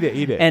 he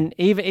did. And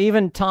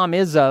even Tom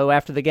Izzo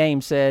after the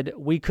game said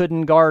we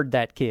couldn't guard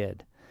that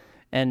kid,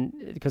 and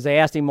because they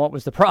asked him what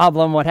was the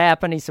problem, what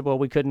happened, he said, "Well,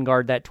 we couldn't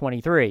guard that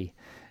 23,"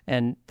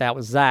 and that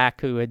was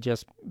Zach, who had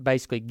just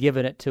basically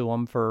given it to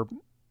him for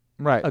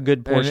a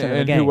good portion of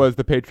the game. And who was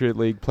the Patriot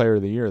League Player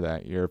of the Year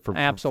that year for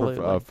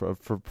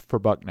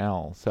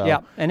Bucknell. So yeah,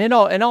 and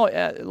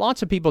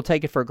lots of people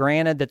take it for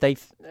granted that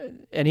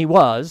and he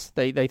was.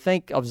 They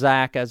think of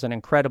Zach as an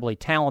incredibly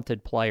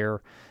talented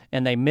player,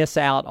 and they miss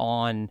out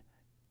on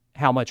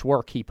how much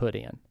work he put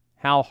in,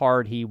 how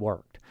hard he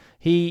worked.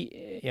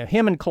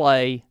 Him and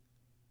Clay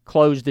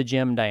closed the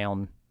gym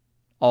down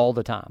all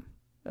the time.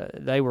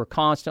 They were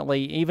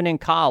constantly, even in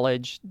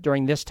college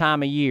during this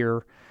time of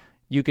year.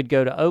 You could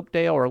go to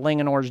Oakdale or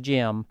Linganor's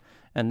gym,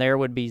 and there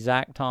would be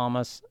Zach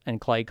Thomas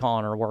and Clay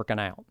Connor working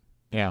out.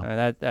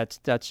 Yeah,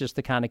 that's just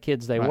the kind of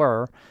kids they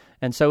were.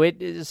 And so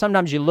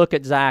sometimes you look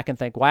at Zach and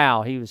think,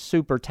 wow, he was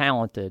super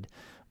talented,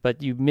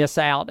 but you miss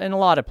out, and a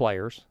lot of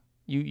players,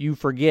 you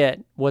forget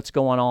what's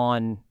going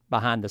on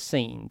behind the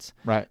scenes.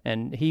 Right.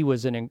 And he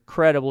was an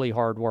incredibly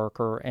hard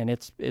worker, and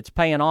it's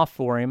paying off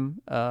for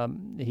him.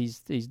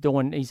 He's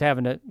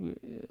having a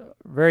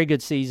very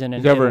good season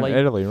in Italy. Over in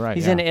Italy, right?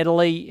 He's in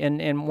Italy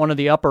in one of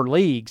the upper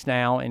leagues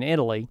now in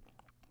Italy.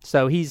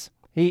 So he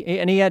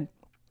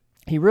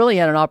really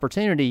had an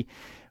opportunity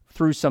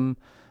through some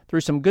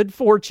good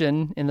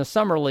fortune in the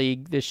summer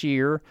league this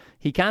year.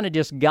 He kind of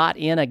just got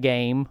in a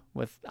game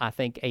with, I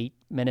think, 8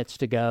 minutes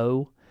to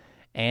go,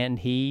 and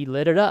he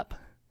lit it up.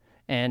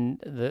 And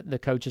the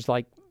coach is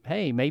like,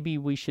 hey, maybe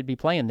we should be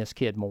playing this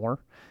kid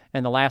more.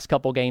 And the last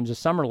couple games of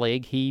summer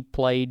league, he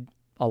played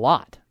a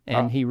lot,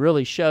 and he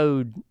really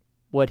showed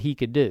what he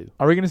could do.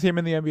 Are we going to see him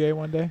in the NBA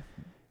one day?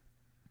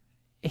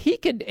 He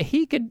could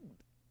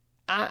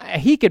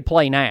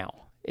play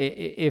now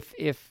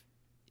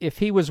if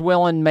he was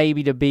willing,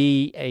 maybe to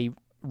be a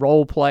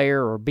role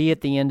player or be at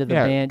the end of the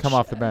bench. Come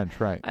off the bench,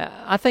 right.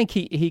 I think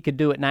he could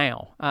do it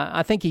now.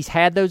 I think he's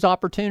had those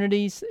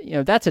opportunities.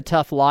 That's a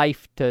tough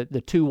life,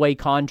 the two-way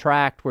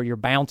contract where you're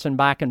bouncing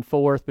back and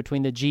forth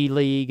between the G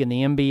League and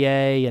the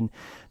NBA, and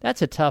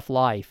that's a tough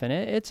life.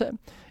 And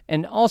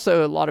and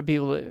also a lot of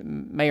people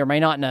may or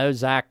may not know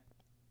Zach,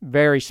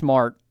 very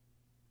smart,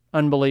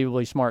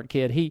 unbelievably smart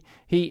kid. He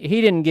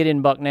didn't get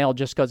in Bucknell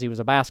just because he was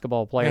a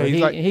basketball player.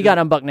 Yeah, he got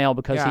in Bucknell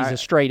because he's a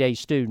straight A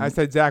student. I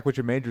said, Zach, what's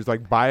your major? It's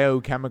like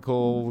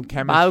biochemical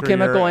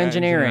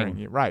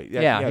engineering. Right.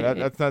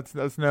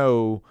 That's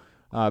no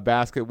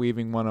basket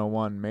weaving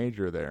 101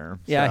 major there.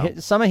 So. Yeah,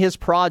 some of his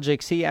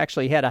projects, he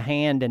actually had a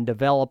hand in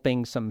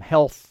developing some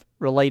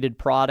health-related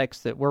products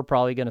that we're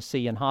probably going to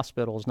see in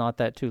hospitals not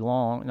too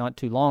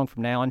long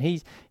from now. And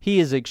he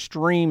is an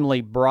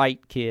extremely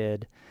bright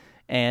kid.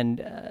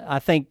 And I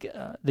think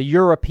the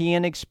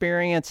European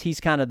experience, he's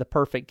kind of the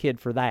perfect kid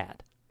for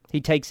that.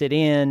 He takes it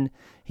in.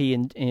 He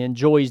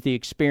enjoys the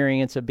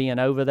experience of being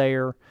over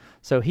there.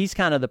 So he's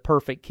kind of the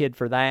perfect kid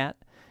for that.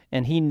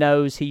 And he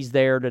knows he's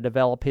there to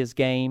develop his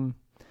game.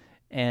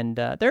 And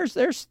there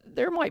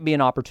might be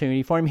an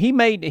opportunity for him. He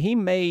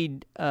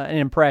made an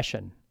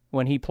impression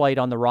when he played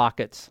on the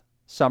Rockets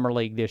Summer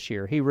League this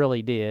year. He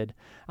really did.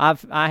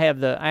 I have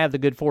the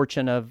good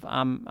fortune of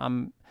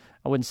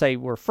I wouldn't say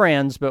we're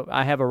friends, but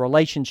I have a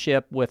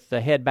relationship with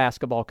the head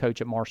basketball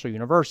coach at Marshall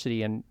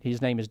University, and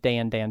his name is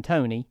Dan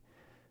D'Antoni.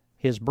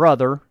 His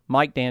brother,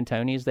 Mike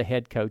D'Antoni, is the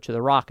head coach of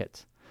the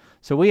Rockets.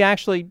 So we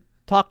actually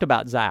talked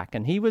about Zach,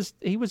 and he was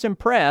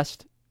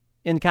impressed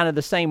in kind of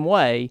the same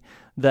way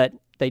that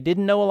they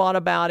didn't know a lot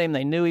about him.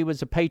 They knew he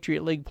was a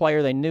Patriot League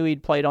player. They knew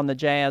he'd played on the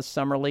Jazz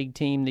Summer League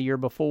team the year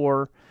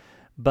before,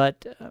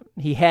 but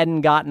he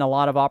hadn't gotten a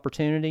lot of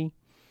opportunity.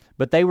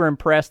 But they were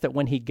impressed that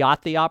when he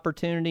got the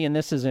opportunity, and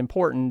this is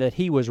important, that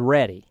he was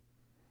ready.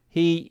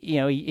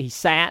 He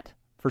sat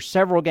for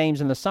several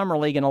games in the summer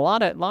league, and a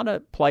lot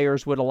of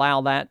players would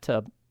allow that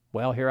to,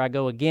 well, here I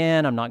go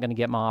again. I'm not going to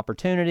get my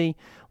opportunity.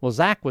 Well,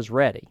 Zach was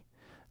ready.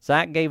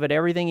 Zach gave it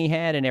everything he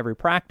had in every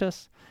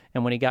practice,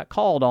 and when he got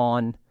called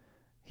on,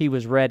 he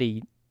was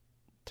ready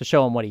to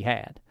show him what he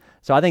had.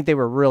 So I think they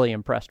were really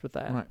impressed with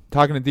that. Right.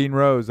 Talking to Dean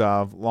Rose,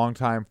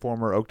 longtime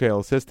former Oakdale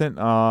assistant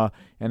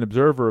and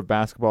observer of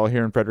basketball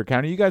here in Frederick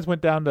County. You guys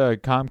went down to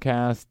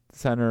Comcast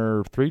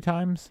Center 3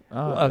 times?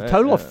 A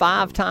total of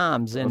 5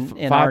 times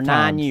in our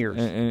 9 years.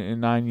 In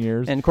 9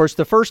 years. And, of course,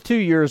 the first 2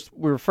 years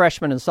we were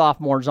freshmen and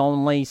sophomores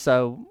only,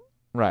 so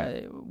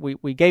right.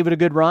 We gave it a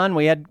good run.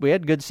 We had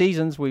good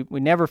seasons. We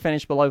never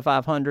finished below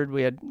 500.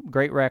 We had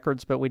great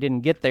records, but we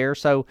didn't get there.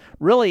 So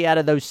really out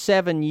of those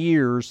 7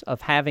 years of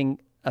having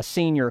a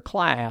senior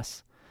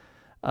class,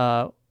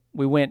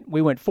 we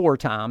went 4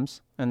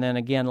 times, and then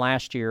again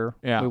last year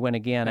we went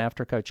again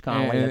after Coach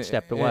Connolly had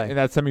stepped away. And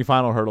that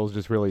semifinal hurdle is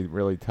just really,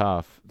 really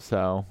tough.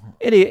 So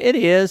it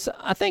is.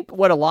 I think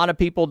what a lot of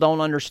people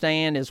don't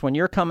understand is when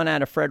you're coming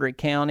out of Frederick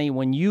County,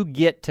 when you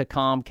get to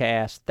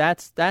Comcast,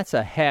 that's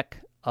a heck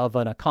of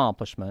an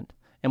accomplishment.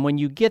 And when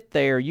you get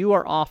there, you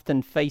are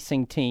often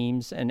facing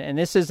teams, and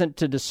this isn't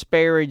to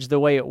disparage the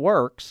way it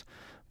works,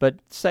 but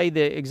say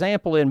the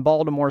example in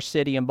Baltimore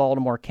City and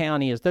Baltimore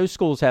County is those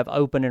schools have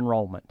open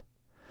enrollment.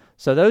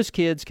 So those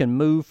kids can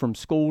move from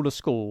school to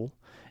school,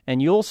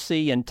 and you'll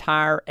see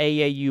entire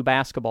AAU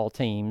basketball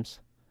teams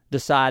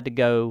decide to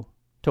go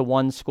to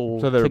one school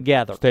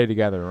together. Stay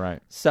together,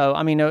 right. So,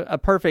 I mean, a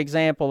perfect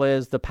example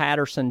is the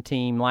Patterson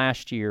team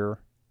last year.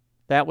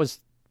 That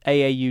was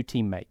AAU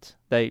teammates.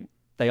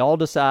 They all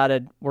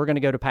decided we're going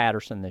to go to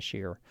Patterson this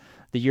year.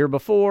 The year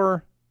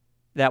before,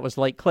 that was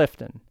Lake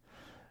Clifton.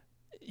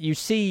 You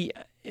see,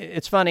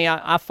 it's funny,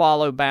 I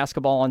follow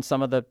basketball on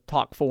some of the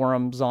talk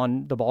forums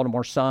on the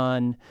Baltimore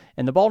Sun,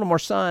 and the Baltimore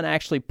Sun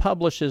actually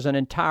publishes an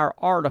entire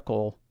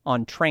article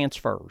on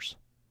transfers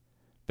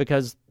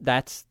because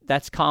that's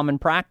common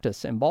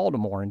practice in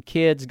Baltimore, and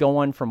kids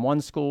going from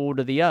one school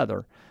to the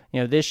other.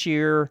 You know, this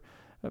year,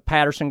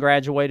 Patterson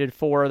graduated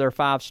 4 of their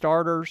 5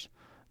 starters.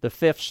 The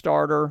 5th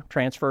starter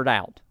transferred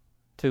out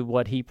to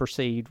what he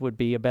perceived would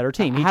be a better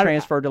team. He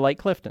transferred to Lake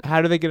Clifton.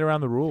 How do they get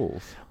around the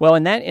rules? Well,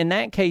 in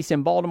that case,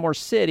 in Baltimore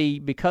City,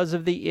 because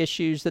of the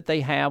issues that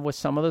they have with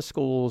some of the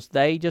schools,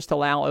 they just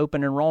allow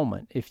open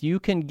enrollment. If you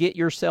can get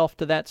yourself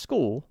to that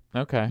school,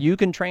 you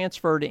can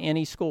transfer to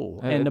any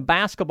school. And the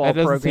basketball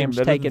programs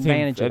take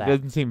advantage of that. That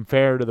doesn't seem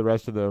fair to the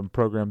rest of the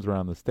programs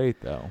around the state,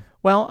 though.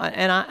 Well,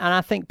 and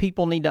I think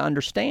people need to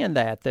understand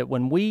that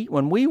when we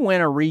win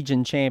a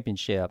region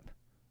championship,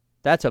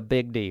 that's a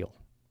big deal.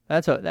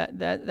 That's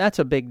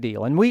a big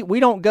deal, and we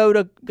don't go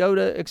to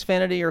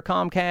Xfinity or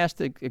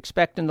Comcast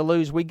expecting to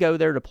lose. We go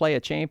there to play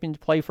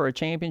for a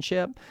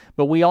championship,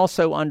 but we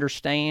also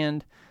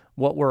understand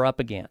what we're up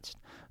against.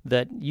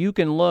 That you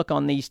can look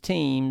on these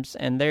teams,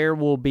 and there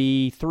will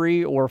be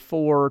 3 or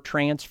 4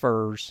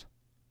 transfers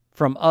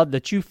from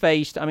that you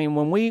faced. I mean,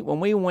 when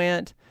we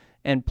went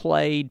and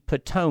played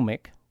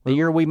Potomac the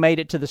year we made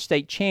it to the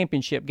state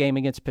championship game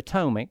against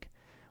Potomac.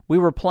 We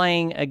were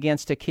playing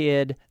against a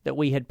kid that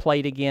we had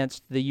played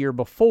against the year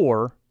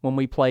before when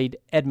we played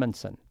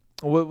Edmondson.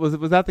 Was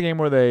that the game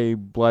where they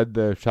bled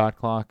the shot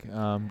clock?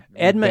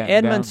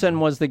 Edmondson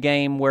was the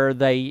game where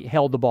they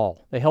held the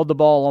ball. They held the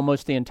ball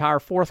almost the entire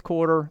 4th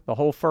quarter, the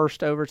whole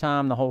first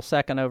overtime, the whole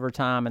second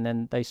overtime, and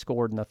then they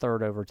scored in the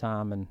 3rd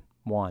overtime and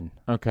won.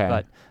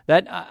 Okay.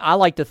 But I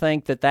like to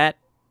think that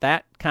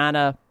kind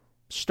of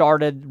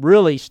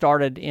really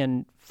started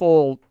in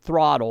full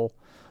throttle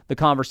the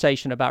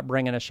conversation about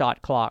bringing a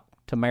shot clock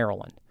to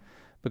Maryland,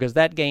 because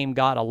that game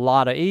got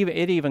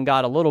it even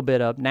got a little bit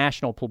of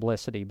national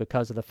publicity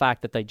because of the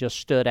fact that they just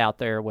stood out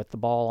there with the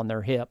ball on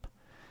their hip.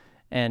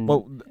 And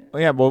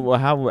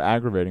how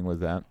aggravating was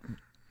that?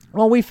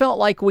 Well, we felt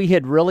like we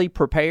had really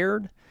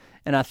prepared,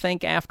 and I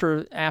think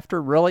after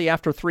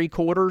 3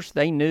 quarters,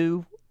 they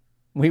knew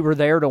we were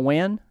there to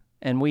win.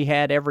 And we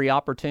had every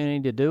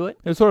opportunity to do it.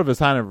 It's sort of a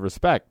sign of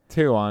respect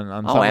too. On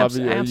some level,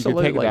 absolutely. You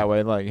could take it that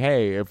way. Like,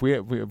 hey, if we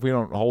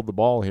don't hold the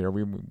ball here,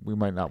 we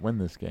might not win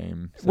this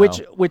game. So.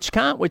 Which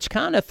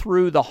kind of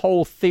threw the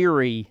whole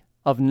theory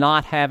of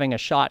not having a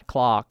shot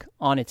clock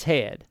on its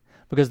head,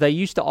 because they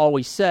used to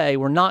always say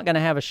we're not going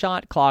to have a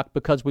shot clock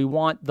because we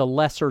want the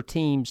lesser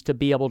teams to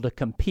be able to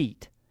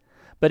compete.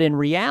 But in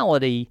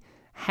reality,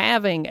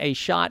 having a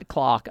shot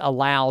clock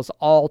allows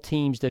all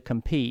teams to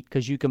compete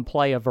because you can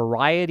play a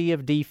variety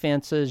of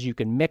defenses. You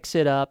can mix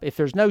it up. If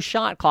there's no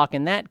shot clock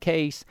in that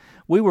case,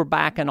 we were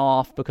backing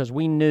off because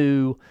we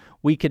knew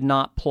we could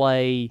not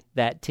play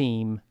that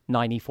team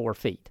 94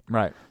 feet.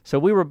 Right. So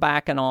we were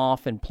backing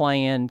off and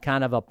playing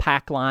kind of a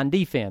pack line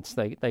defense,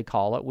 they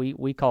call it.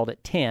 We called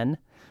it 10,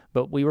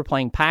 but we were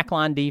playing pack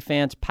line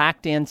defense,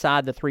 packed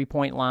inside the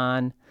three-point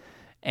line,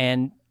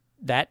 and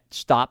that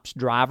stops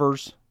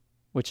drivers,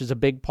 which is a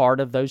big part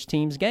of those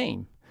teams'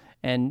 game.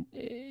 And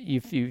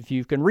if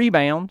you can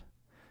rebound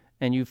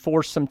and you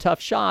force some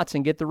tough shots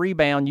and get the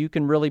rebound, you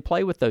can really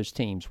play with those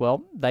teams.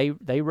 Well,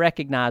 they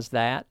recognized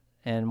that,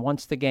 and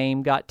once the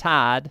game got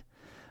tied,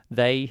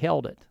 they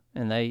held it.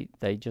 And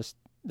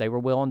they were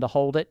willing to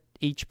hold it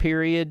each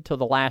period till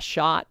the last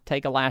shot,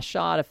 take a last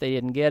shot. If they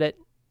didn't get it,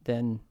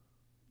 then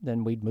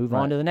we'd move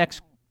on to the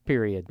next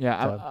period.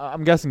 Yeah, so.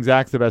 I'm guessing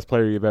Zach's the best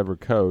player you've ever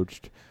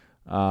coached.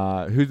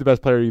 Who's the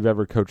best player you've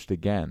ever coached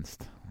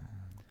against?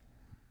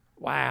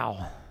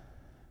 Wow.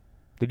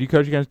 Did you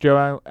coach against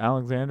Joe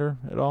Alexander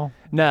at all?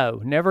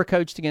 No, never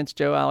coached against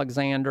Joe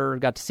Alexander.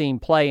 Got to see him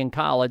play in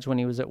college when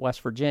he was at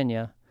West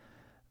Virginia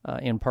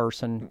in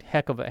person.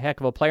 Heck of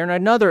a player. And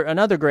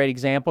another great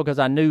example, because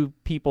I knew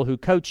people who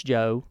coached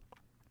Joe.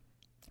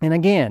 And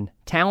again,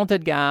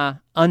 talented guy,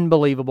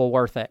 unbelievable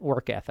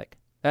work ethic.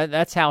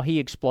 That's how he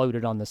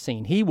exploded on the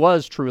scene. He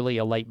was truly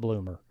a late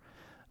bloomer.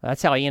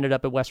 That's how he ended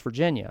up at West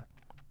Virginia.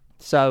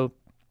 So,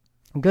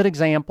 good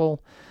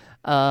example.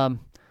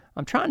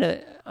 I'm trying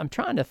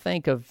to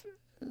think of.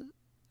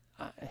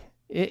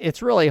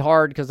 It's really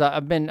hard because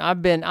I've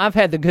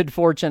had the good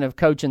fortune of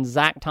coaching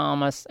Zach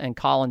Thomas and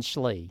Collin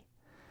Schlee.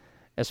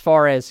 As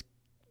far as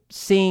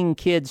seeing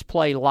kids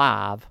play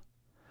live,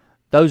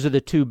 those are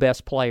the two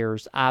best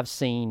players I've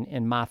seen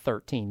in my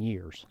 13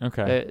 years.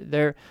 Okay,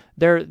 they're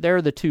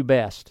the two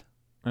best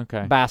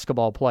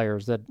basketball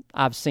players that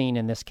I've seen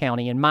in this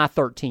county in my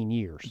 13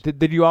 years.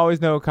 Did you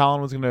always know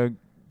Collin was going to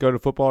go to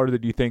football, or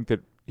did you think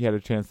that he had a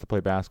chance to play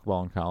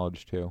basketball in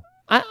college too?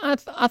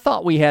 I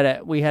thought we had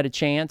a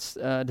chance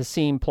to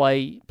see him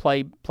play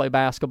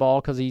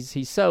basketball because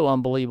he's so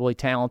unbelievably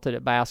talented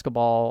at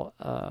basketball.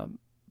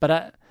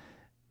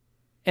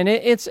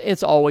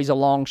 It's always a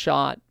long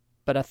shot.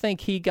 But I think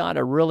he got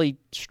a really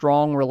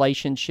strong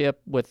relationship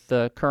with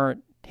the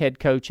current head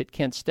coach at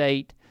Kent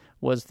State,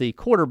 was the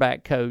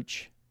quarterback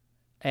coach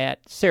at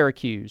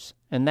Syracuse,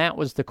 and that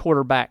was the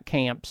quarterback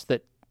camps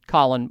that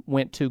Collin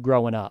went to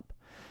growing up.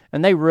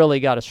 And they really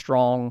got a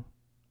strong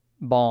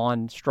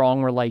bond,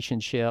 strong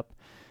relationship.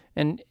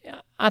 And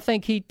I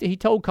think he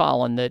told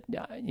Collin that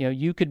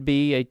you could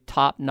be a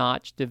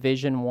top-notch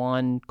Division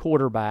I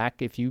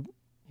quarterback if you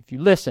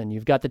listen.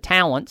 You've got the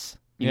talents.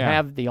 You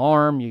have the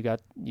arm.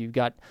 You've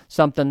got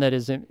something that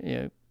is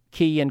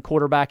key in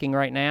quarterbacking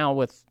right now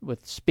with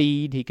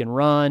speed. He can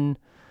run.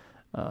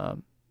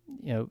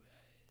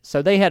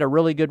 So they had a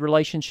really good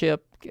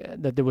relationship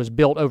that was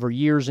built over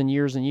years and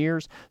years and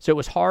years. So it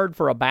was hard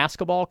for a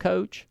basketball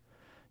coach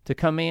to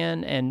come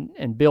in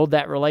and build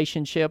that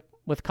relationship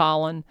with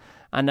Collin.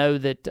 I know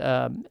that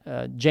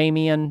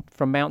Jamian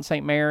from Mount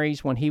St.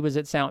 Mary's, when he was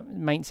at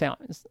Mount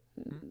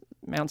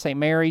St.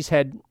 Mary's,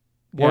 had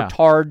worked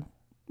hard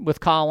with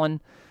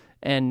Collin,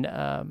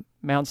 and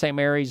Mount St.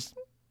 Mary's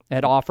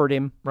had offered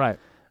him. Right.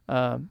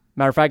 Matter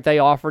of fact, they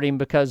offered him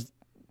because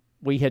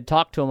we had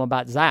talked to him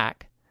about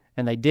Zach,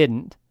 and they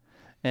didn't.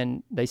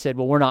 And they said,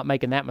 "Well, we're not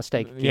making that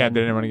mistake again." Yeah,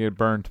 they didn't want to get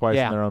burned twice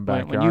in their own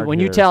backyard. When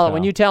you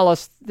tell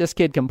us this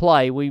kid can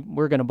play,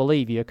 we're going to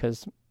believe you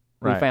because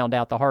we found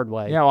out the hard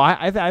way. Yeah, well,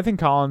 I think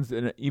Collin's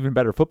an even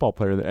better football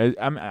player.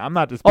 I'm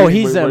not just.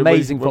 He's an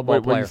amazing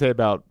football player. What do you say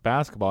about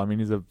basketball? I mean,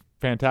 he's a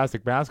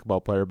fantastic basketball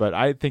player, but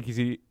I think he's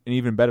an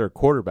even better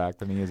quarterback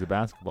than he is a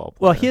basketball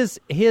player. Well,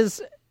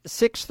 his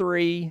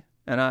 6'3",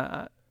 and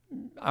I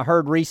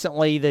heard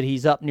recently that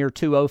he's up near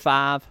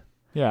 205.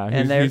 Yeah,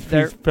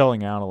 he's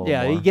filling out a little more.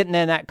 Yeah, he's getting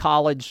in that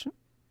college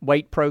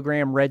weight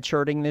program,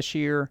 redshirting this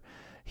year.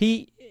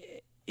 He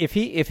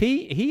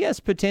has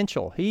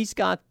potential. He's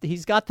got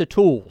the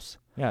tools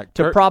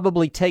to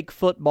probably take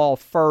football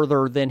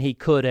further than he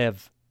could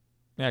have.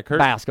 Yeah,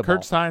 basketball.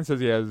 Kurt Stein says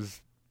he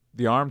has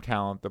the arm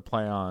talent to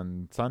play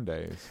on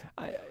Sundays.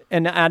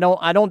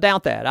 I don't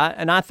doubt that.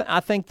 I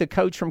think the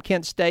coach from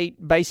Kent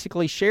State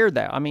basically shared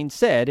that. I mean,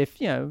 said if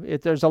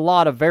there's a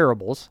lot of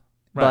variables,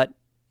 but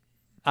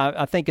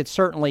I think it's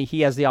certainly he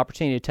has the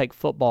opportunity to take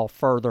football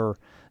further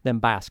than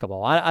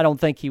basketball. I don't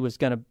think he was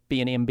going to be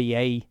an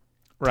NBA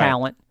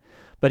talent,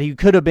 but he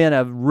could have been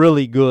a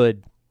really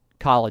good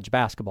college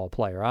basketball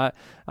player. I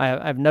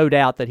have no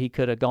doubt that he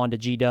could have gone to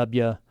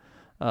GW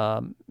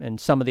and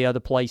some of the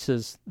other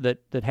places that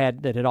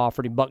had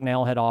offered him.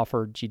 Bucknell had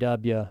offered,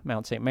 GW,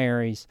 Mount St.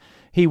 Mary's.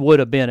 He would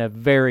have been a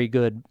very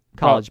good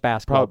college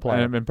basketball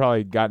player, and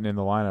probably gotten in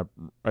the lineup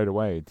right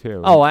away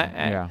too.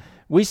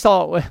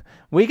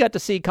 We got to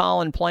see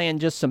Collin playing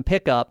just some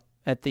pickup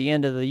at the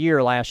end of the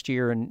year last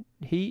year, and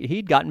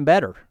he'd gotten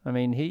better. I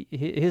mean,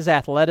 his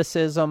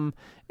athleticism.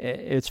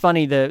 It's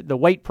funny, the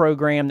weight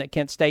program that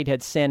Kent State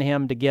had sent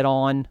him to get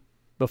on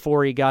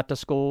before he got to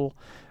school,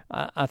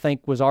 I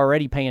think was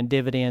already paying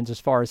dividends as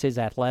far as his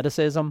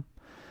athleticism.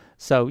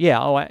 So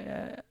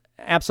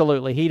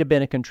absolutely, he'd have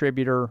been a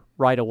contributor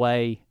right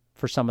away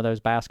for some of those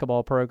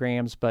basketball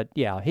programs. But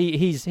yeah,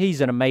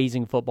 he's an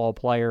amazing football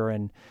player,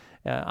 and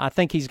I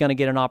think he's going to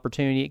get an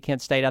opportunity at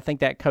Kent State. I think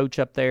that coach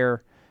up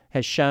there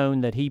has shown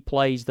that he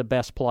plays the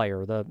best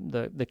player.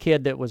 The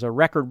kid that was a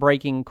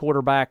record-breaking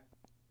quarterback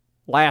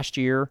last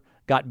year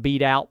got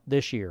beat out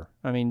this year.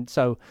 I mean,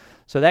 so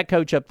that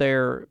coach up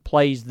there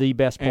plays the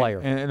best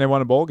player. And they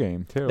won a bowl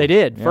game, too. They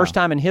did. Yeah. First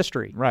time in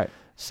history. Right.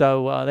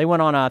 So they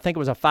went on, I think it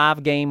was a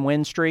 5-game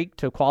win streak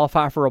to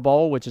qualify for a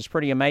bowl, which is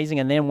pretty amazing,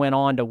 and then went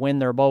on to win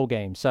their bowl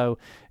game. So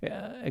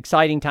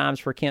exciting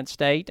times for Kent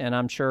State, and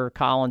I'm sure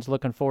Collin's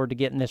looking forward to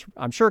getting this.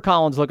 I'm sure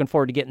Collin's looking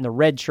forward to getting the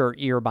red shirt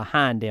year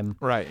behind him.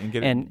 Right, and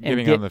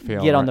getting on the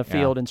field. Get on the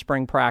field in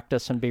spring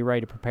practice and be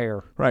ready to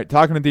prepare. Right.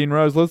 Talking to Dean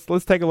Rose,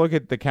 let's take a look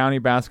at the county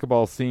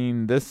basketball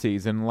scene this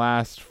season.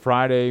 Last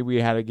Friday,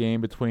 we had a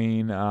game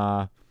between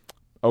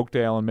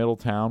Oakdale and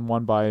Middletown,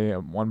 won by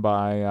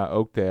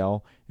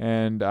Oakdale.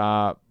 And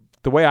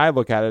the way I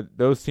look at it,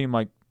 those seem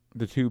like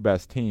the two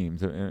best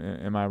teams.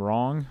 Am I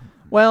wrong?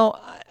 Well,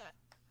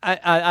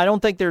 I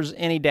don't think there's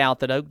any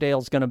doubt that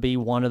Oakdale's going to be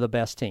one of the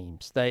best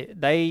teams.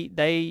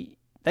 They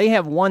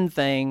have one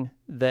thing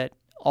that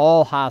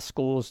all high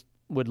schools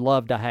would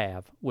love to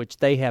have, which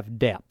they have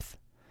depth.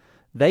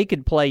 They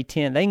could play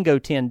 10. They can go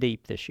 10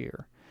 deep this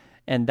year,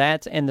 and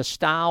the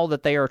style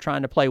that they are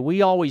trying to play.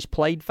 We always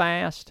played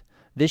fast,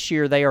 This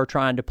year they are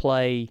trying to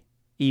play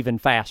even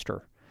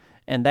faster.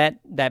 And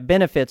that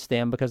benefits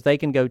them because they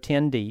can go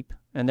 10 deep,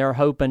 and they're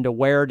hoping to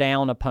wear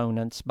down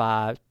opponents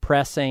by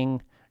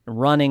pressing,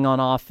 running on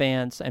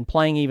offense, and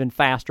playing even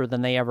faster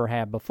than they ever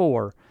have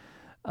before.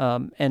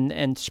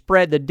 And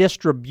spread the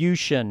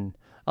distribution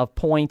of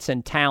points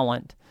and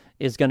talent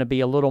is going to be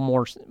a little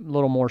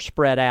more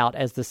spread out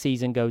as the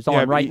season goes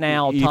on. Right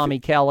now, Tommy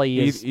Kelly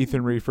is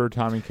Ethan Reefer,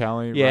 Tommy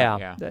Kelly.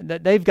 Yeah,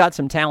 right, they've got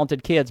some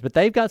talented kids, but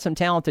they've got some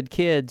talented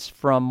kids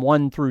from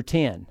 1 through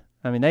 10.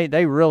 I mean,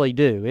 they really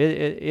do.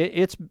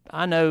 It's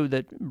I know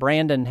that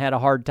Brandon had a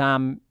hard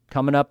time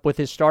coming up with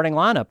his starting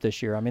lineup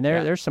this year. I mean,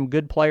 there's some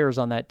good players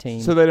on that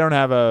team. So they don't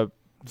have a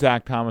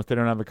Zach Thomas, they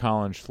don't have a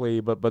Collin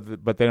Schlee,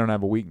 but they don't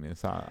have a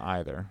weakness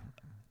either.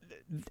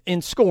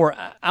 In score,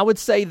 I would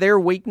say their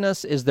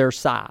weakness is their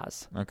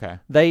size. Okay.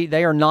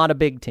 They are not a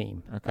big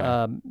team.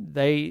 Okay.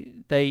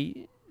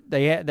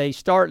 They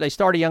start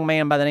a young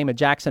man by the name of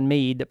Jackson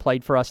Mead that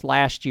played for us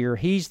last year.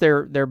 He's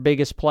their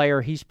biggest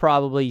player. He's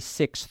probably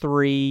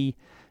 6'3",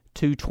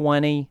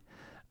 220,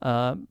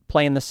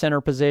 playing the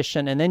center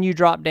position. And then you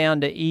drop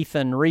down to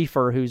Ethan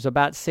Reefer, who's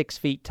about 6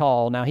 feet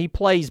tall. Now, he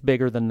plays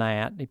bigger than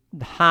that.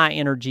 High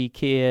energy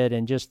kid,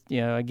 and just,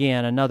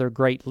 again, another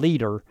great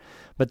leader.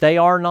 But they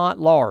are not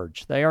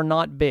large. They are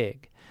not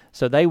big.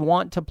 So they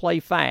want to play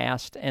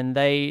fast, and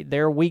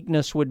their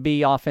weakness would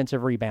be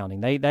offensive rebounding.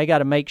 They got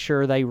to make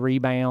sure they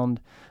rebound.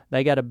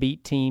 They got to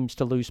beat teams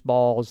to loose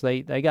balls.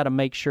 They got to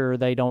make sure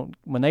they don't,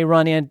 when they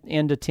run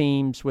into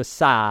teams with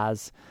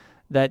size,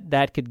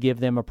 that could give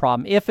them a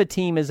problem. If a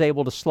team is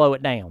able to slow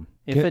it down,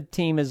 if a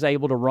team is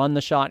able to run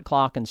the shot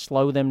clock and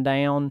slow them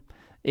down,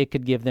 it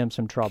could give them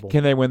some trouble.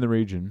 Can they win the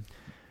region?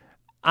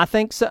 I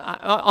think so.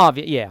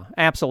 Yeah,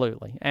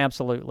 absolutely.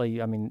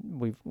 I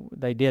mean,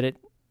 they did it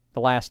the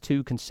last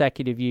 2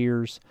 consecutive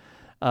years.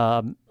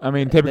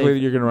 Typically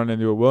you're going to run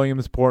into a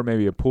Williamsport,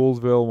 maybe a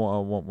Poolesville,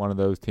 one of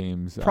those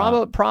teams.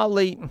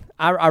 Probably.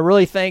 I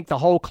really think the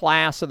whole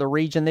class of the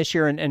region this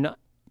year, and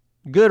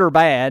good or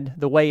bad,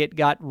 the way it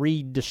got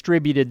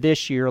redistributed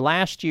this year.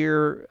 Last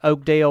year,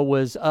 Oakdale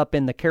was up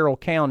in the Carroll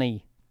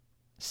County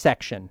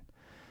section,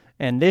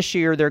 and this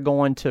year they're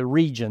going to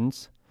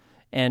regions,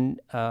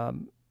 and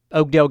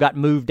Oakdale got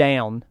moved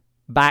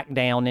back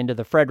down into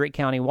the Frederick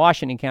County,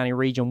 Washington County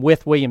region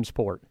with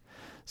Williamsport.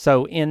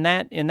 So in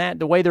that,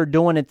 the way they're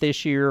doing it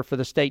this year for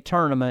the state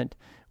tournament,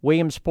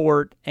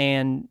 Williamsport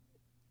and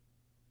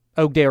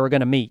Oakdale are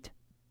going to meet,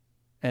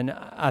 and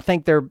I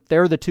think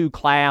they're the 2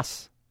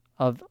 class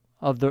of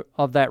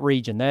that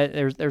region.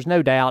 There's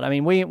no doubt. I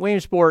mean,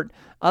 Williamsport,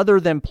 other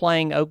than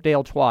playing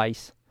Oakdale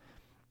twice,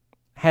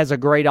 has a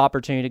great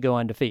opportunity to go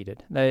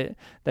undefeated. They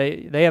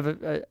have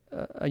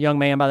a young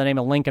man by the name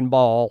of Lincoln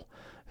Ball,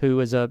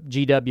 who is a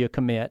GW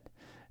commit,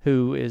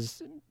 who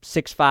is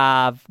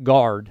 6'5"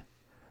 guard,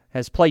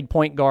 has played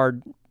point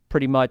guard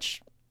pretty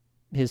much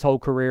his whole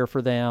career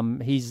for them.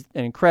 He's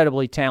an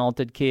incredibly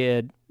talented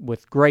kid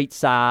with great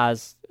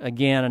size.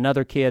 Again,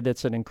 another kid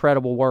that's an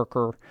incredible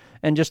worker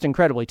and just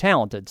incredibly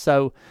talented.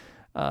 So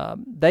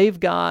they've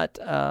got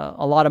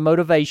a lot of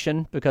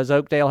motivation because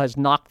Oakdale has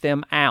knocked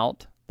them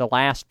out the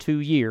last 2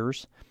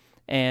 years.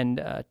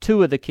 And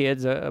 2 of the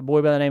kids, a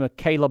boy by the name of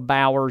Caleb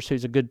Bowers,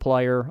 who's a good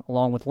player,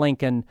 along with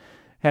Lincoln,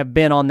 have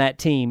been on that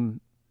team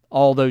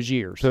all those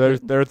years. So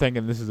they're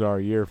thinking this is our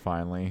year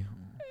finally.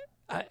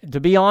 To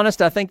be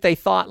honest, I think they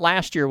thought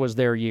last year was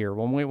their year.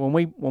 When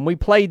we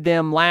played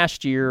them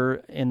last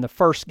year in the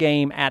first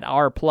game at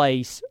our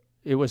place,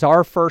 it was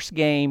our first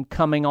game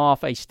coming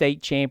off a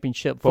state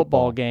championship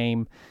football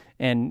game,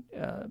 and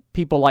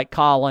people like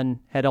Collin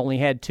had only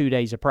had 2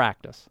 days of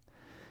practice.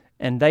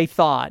 And they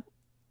thought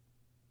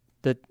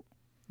that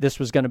this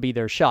was going to be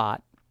their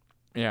shot.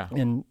 Yeah.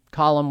 And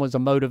Collin was a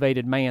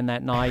motivated man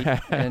that night,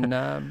 and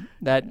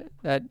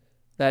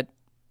that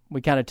we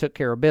kind of took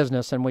care of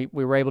business, and we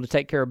were able to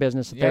take care of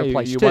business at their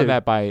place, you too. won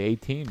that by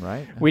 18,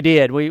 right? We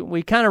did.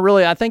 We kind of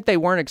really, I think they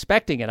weren't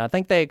expecting it. I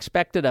think they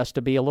expected us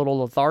to be a little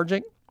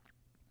lethargic,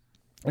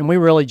 and we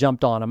really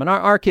jumped on them. And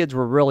our kids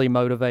were really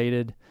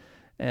motivated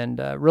and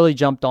really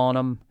jumped on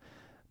them.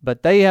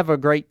 But they have a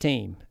great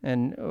team.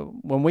 And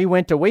when we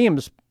went to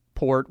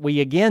Williamsport, we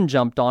again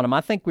jumped on them.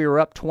 I think we were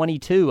up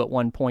 22 at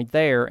one point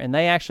there, and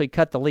they actually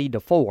cut the lead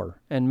to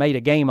 4 and made a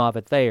game of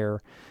it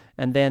there.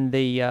 And then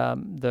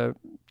the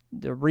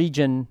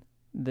regional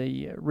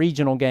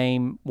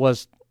game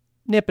was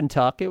nip and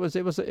tuck. It was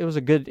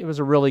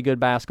a really good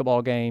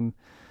basketball game.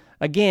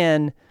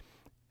 Again,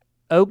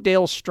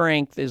 Oakdale's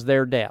strength is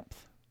their depth.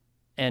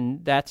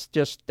 And that's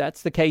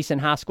the case in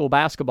high school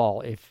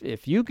basketball.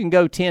 If you can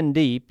go 10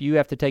 deep, you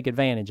have to take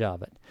advantage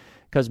of it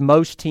because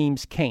most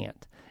teams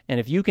can't. And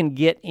if you can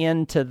get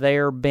into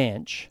their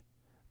bench,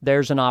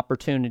 there's an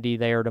opportunity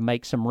there to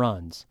make some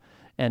runs.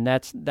 And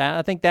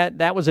I think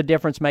that was a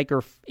difference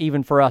maker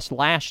even for us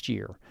last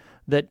year.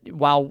 That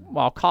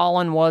while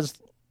Collin was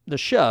the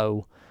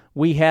show,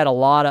 we had a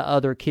lot of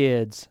other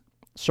kids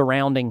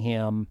surrounding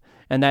him,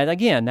 And that,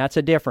 again, that's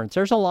a difference.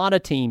 There's a lot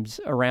of teams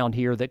around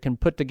here that can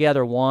put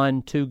together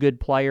 1, 2 good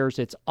players.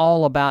 It's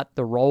all about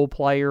the role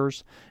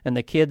players and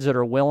the kids that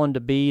are willing to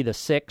be the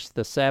 6th,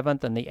 the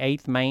 7th, and the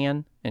 8th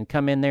man and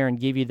come in there and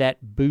give you that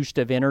boost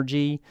of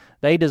energy.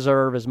 They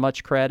deserve as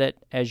much credit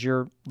as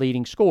your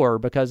leading scorer,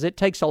 because it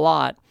takes a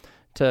lot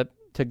to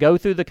go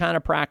through the kind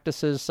of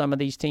practices some of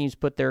these teams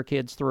put their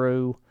kids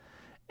through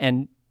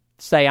and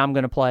say, I'm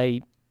going to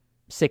play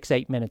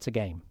 6-8 minutes a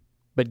game.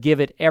 But give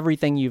it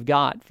everything you've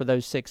got for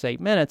those 6-8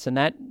 minutes, and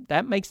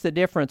that makes the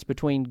difference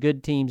between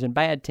good teams and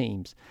bad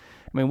teams.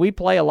 I mean, we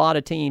play a lot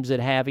of teams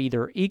that have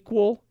either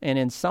equal and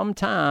in some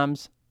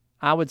times,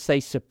 I would say,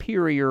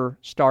 superior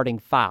starting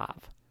 5.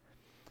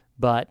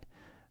 But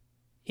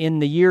in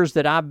the years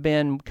that I've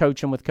been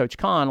coaching with Coach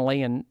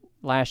Connolly and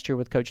last year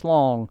with Coach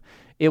Long,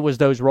 it was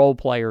those role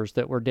players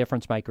that were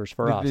difference makers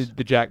for us.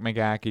 The Jack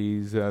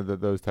McGackeys,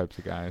 those types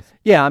of guys.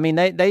 Yeah, I mean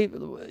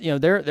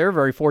they're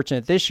very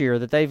fortunate this year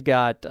that they've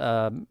got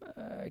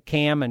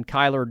Cam and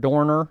Kyler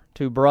Dorner,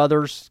 2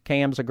 brothers.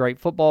 Cam's a great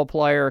football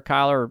player.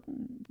 Kyler,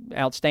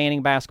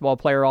 outstanding basketball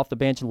player off the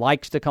bench,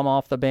 likes to come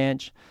off the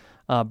bench.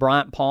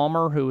 Bryant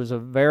Palmer, who is a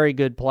very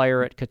good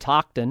player at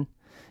Catoctin,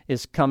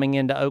 is coming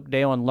into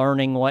Oakdale and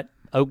learning what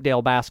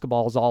Oakdale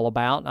basketball is all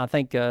about. I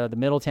think the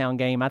Middletown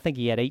game, I think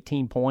he had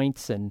 18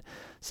 points, and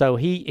so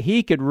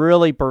he could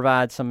really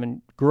provide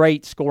some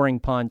great scoring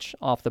punch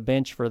off the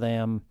bench for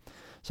them.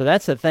 So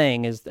that's the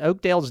thing, is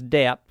Oakdale's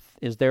depth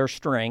is their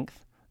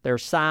strength. Their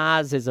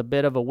size is a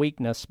bit of a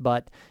weakness,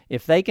 but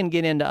if they can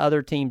get into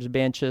other teams'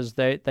 benches,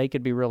 they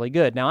could be really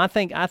good. Now, I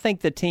think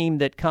the team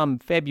that come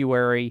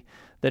February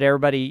that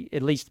everybody,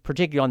 at least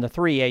particularly on the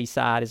 3A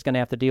side, is going to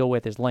have to deal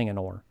with is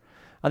Linganore.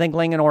 I think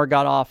Linganore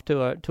got off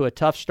to a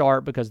tough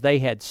start because they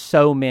had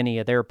so many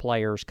of their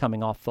players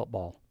coming off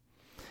football.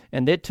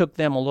 And it took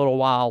them a little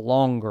while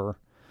longer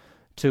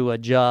to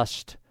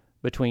adjust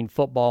between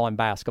football and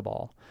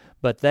basketball.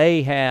 But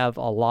they have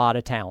a lot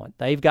of talent.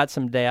 They've got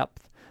some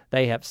depth.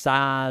 They have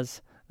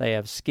size. They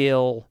have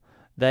skill.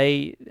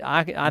 I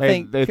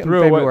think they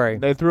threw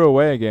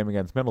away a game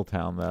against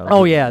Middletown, though.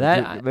 Oh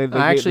yeah,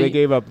 they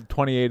gave up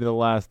 28 of the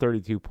last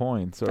 32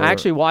 points. I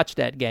actually watched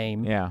that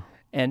game. Yeah.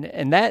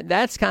 And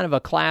that's kind of a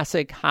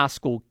classic high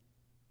school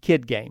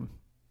kid game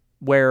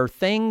where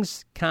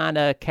things kind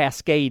of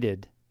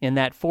cascaded in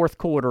that fourth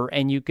quarter,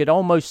 and you could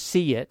almost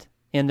see it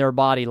in their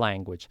body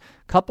language.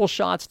 Couple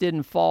shots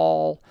didn't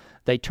fall.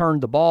 They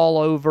turned the ball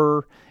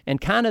over, and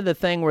kind of the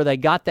thing where they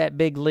got that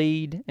big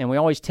lead, and we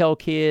always tell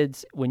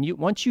kids,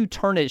 once you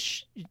turn it,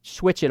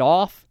 switch it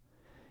off,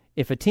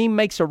 if a team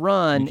makes a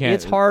run,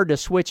 it's hard to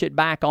switch it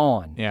back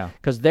on. Yeah.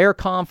 Because their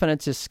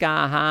confidence is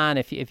sky high, and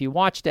if you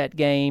watch that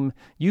game,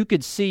 you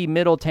could see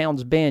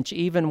Middletown's bench,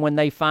 even when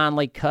they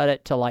finally cut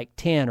it to like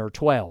 10 or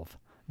 12.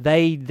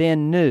 They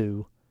then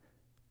knew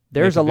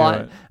there's a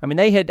lot. I mean,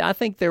 I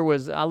think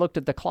I looked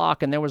at the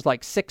clock, and there was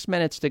like 6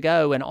 minutes to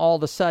go, and all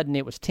of a sudden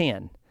it was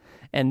 10.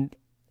 And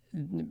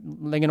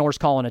Linganore's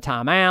calling a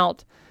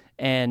timeout,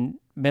 and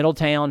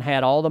Middletown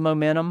had all the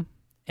momentum.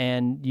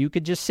 And you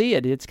could just see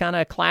it. It's kind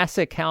of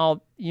classic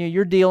how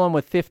you're dealing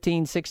with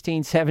 15,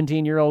 16,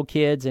 17-year-old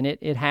kids, and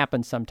it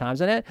happens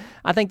sometimes. And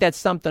I think that's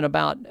something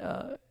about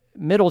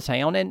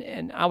Middletown.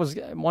 And I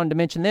wanted to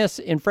mention this.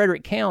 In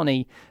Frederick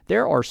County,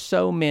 there are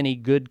so many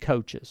good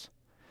coaches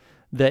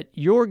that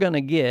you're going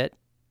to get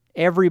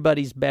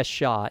everybody's best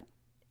shot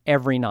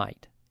every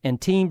night. And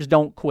teams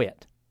don't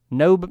quit.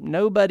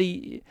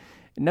 Nobody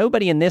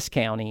in this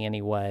county,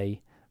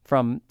 anyway,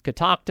 from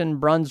Catoctin,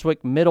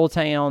 Brunswick,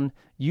 Middletown,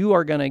 you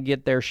are going to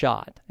get their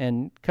shot.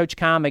 And Coach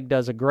Comic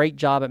does a great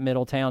job at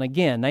Middletown.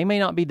 Again, they may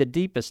not be the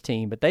deepest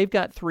team, but they've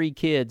got 3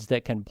 kids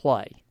that can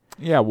play.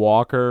 Yeah,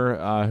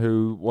 Walker,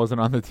 who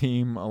wasn't on the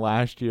team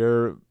last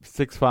year,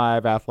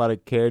 6'5",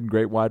 athletic kid,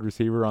 great wide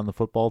receiver on the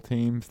football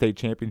team, state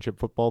championship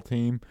football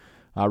team.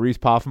 Reese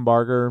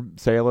Poffenbarger,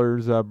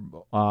 Sailor's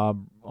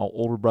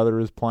older brother,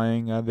 is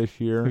playing this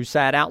year. Who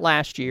sat out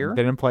last year.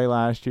 They didn't play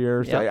last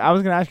year. So yep. I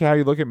was going to ask you how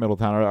you look at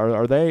Middletown.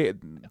 Are they,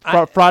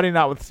 Friday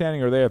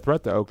notwithstanding, are they a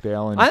threat to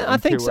Oakdale? I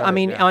think so. I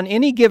mean, on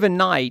any given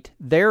night,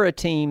 they're a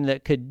team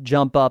that could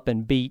jump up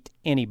and beat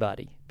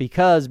anybody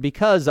because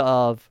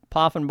of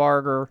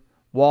Poffenbarger,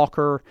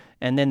 Walker,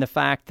 and then the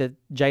fact that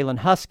Jalen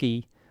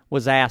Husky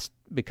was asked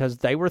because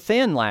they were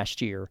thin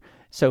last year.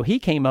 So he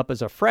came up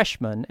as a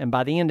freshman, and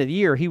by the end of the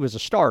year, he was a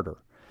starter.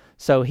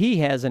 So he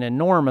has an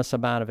enormous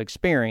amount of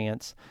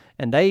experience,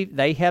 and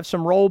they have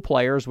some role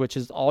players, which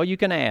is all you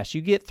can ask.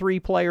 You get 3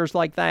 players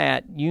like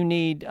that, you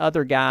need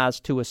other guys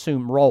to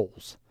assume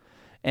roles.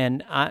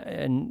 And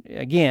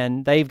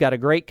again, they've got a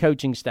great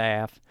coaching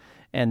staff,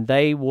 and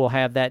they will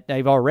have that.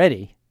 They've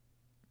already.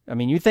 I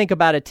mean, you think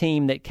about a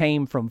team that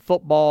came from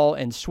football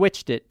and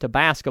switched it to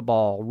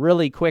basketball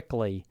really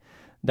quickly.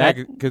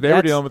 Because they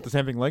were dealing with the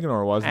same thing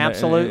Linganore was.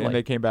 Absolutely. And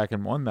they came back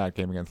and won that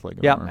game against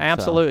Linganore. Yeah,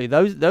 absolutely.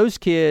 So. Those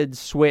kids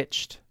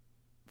switched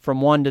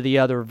from one to the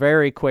other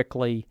very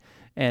quickly,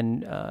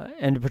 And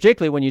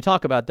particularly when you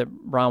talk about that,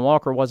 Brian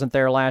Walker wasn't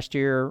there last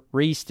year.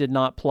 Reese did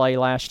not play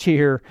last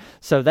year.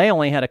 So they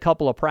only had a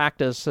couple of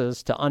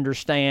practices to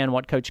understand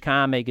what Coach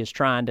Keimig is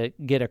trying to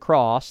get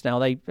across. Now,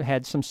 they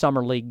had some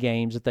summer league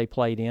games that they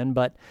played in,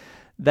 but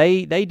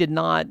they did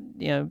not,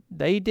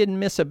 they didn't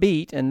miss a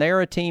beat. And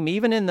they're a team,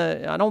 even in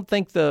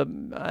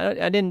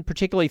I didn't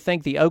particularly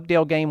think the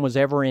Oakdale game was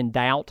ever in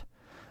doubt.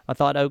 I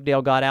thought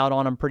Oakdale got out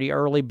on them pretty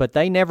early, but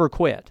they never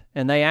quit.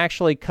 And they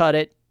actually cut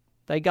it.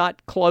 They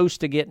got close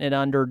to getting it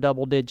under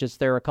double digits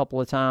there a couple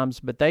of times,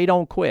 but they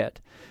don't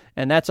quit.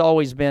 And that's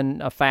always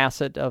been a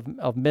facet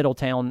of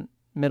Middletown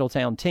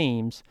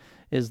teams,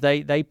 is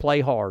they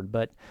play hard.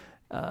 But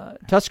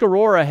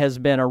Tuscarora has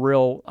been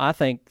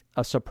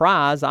a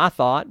surprise, I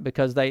thought,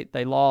 because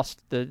they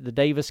lost the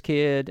Davis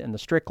kid and the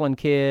Strickland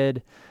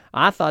kid.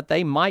 I thought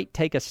they might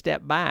take a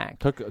step back.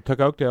 Took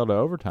Oakdale to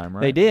overtime,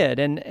 right? They did,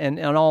 and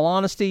in all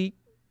honesty,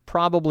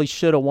 probably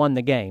should have won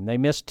the game. They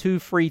missed 2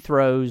 free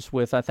throws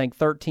with, I think,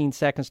 13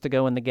 seconds to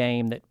go in the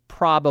game that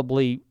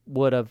probably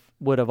would have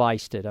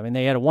iced it. I mean,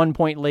 they had a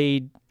 1-point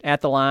lead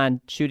at the line,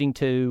 shooting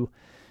 2.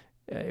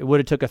 It would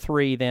have took a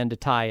 3 then to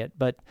tie it.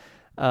 But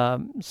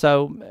the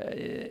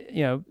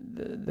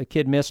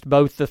kid missed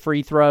both the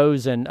free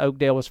throws, and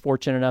Oakdale was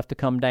fortunate enough to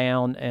come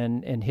down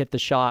and hit the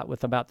shot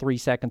with about 3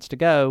 seconds to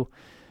go.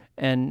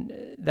 And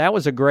that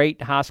was a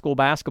great high school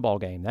basketball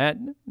game. That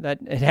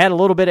it had a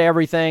little bit of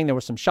everything. There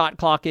were some shot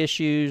clock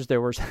issues. There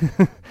was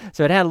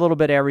so it had a little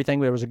bit of everything.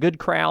 There was a good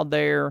crowd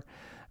there,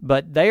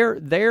 but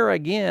they're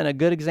again a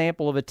good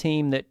example of a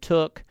team that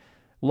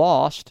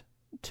lost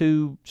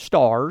 2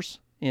 stars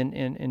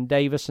in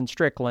Davis and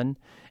Strickland,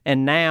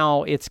 and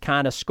now it's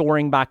kind of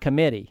scoring by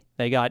committee.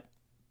 They got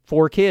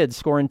 4 kids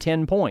scoring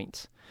 10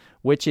 points,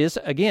 which is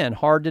again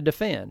hard to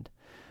defend.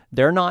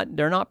 They're not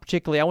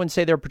particularly, I wouldn't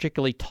say they're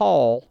particularly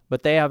tall,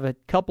 but they have a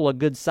couple of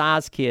good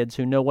size kids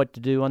who know what to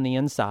do on the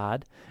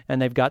inside,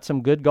 and they've got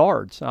some good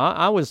guards.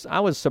 I was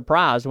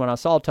surprised when I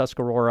saw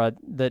Tuscarora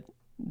that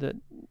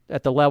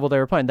at the level they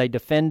were playing. They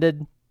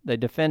defended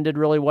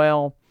really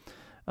well.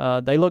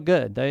 They look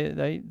good.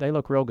 They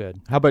look real good.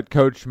 How about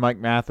Coach Mike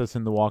Mathis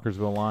and the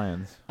Walkersville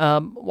Lions?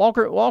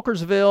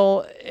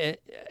 Walkersville,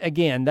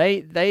 again,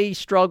 they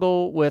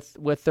struggle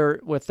with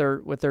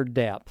their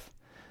depth.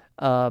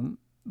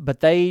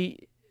 But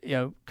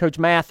Coach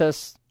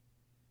Mathis,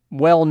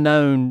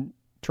 well-known,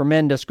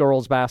 tremendous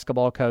girls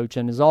basketball coach,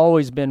 and has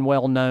always been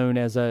well-known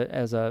as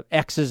a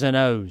X's and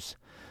O's.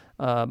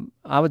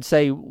 I would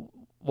say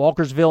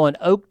Walkersville and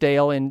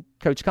Oakdale in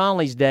Coach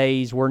Connolly's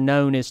days were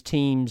known as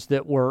teams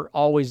that were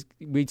always,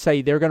 we'd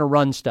say they're going to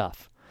run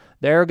stuff.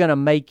 They're going to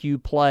make you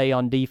play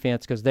on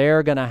defense because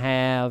they're going to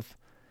have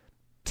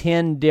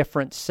 10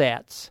 different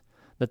sets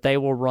that they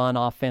will run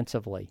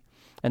offensively.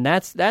 And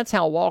that's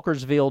how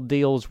Walkersville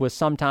deals with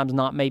sometimes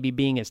not maybe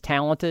being as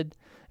talented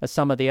as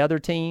some of the other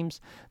teams.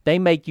 They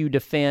make you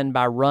defend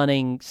by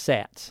running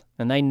sets,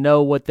 and they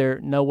know what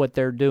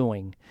they're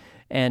doing,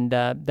 and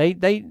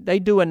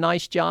they do a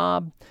nice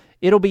job.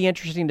 It'll be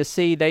interesting to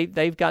see.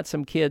 They've got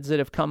some kids that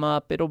have come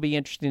up. It'll be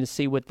interesting to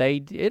see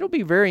it'll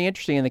be very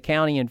interesting in the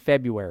county in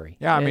February.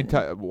 Yeah, I mean,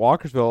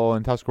 Walkersville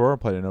and Tuscarora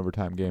played an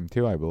overtime game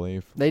too, I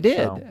believe. They did.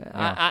 So,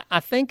 yeah. I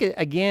think,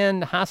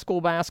 again, high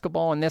school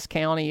basketball in this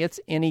county, it's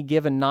any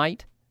given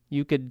night.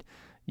 You could,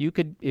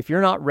 if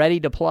you're not ready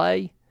to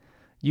play,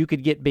 you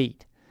could get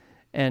beat.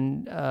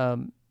 And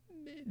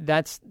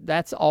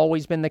that's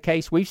always been the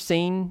case. We've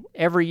seen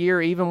every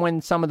year, even when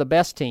some of the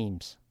best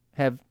teams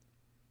have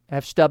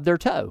stubbed their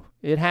toe.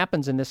 It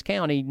happens in this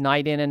county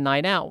night in and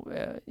night out.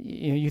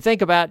 You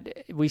think about,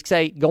 we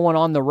say, going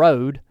on the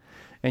road,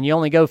 and you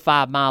only go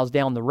 5 miles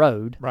down the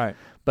road. Right.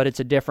 But it's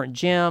a different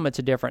gym. It's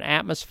a different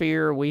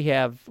atmosphere.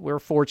 We're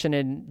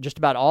fortunate. Just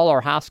about all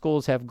our high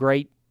schools have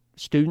great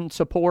student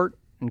support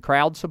and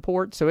crowd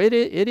support. So it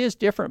is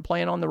different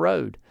playing on the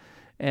road.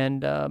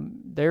 And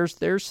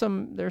there's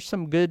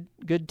some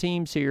good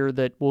teams here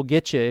that will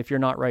get you if you're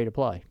not ready to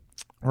play.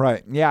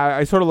 Right. Yeah,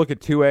 I sort of look at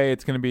 2A.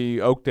 It's going to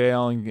be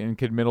Oakdale and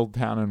Kid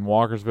Middletown and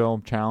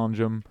Walkersville, challenge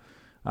them.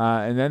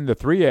 And then the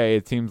 3A,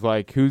 it seems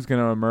like who's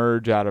going to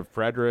emerge out of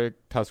Frederick,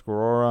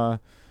 Tuscarora,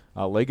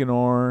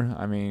 Linganore.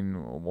 I mean,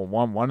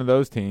 one of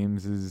those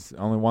teams is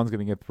only one's going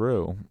to get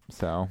through.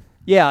 So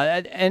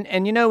yeah, and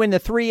in the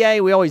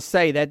 3A, we always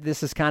say that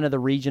this is kind of the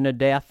region of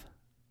death.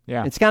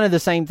 Yeah, it's kind of the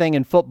same thing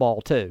in football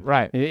too.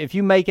 Right. If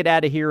you make it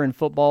out of here in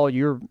football,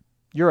 you're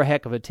a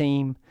heck of a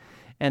team.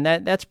 And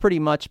that's pretty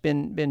much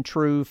been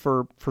true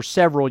for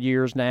several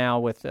years now.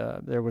 With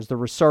there was the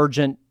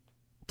resurgent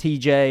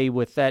TJ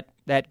with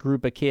that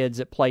group of kids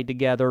that played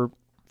together,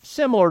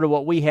 similar to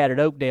what we had at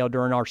Oakdale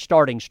during our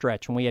starting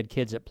stretch when we had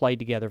kids that played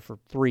together for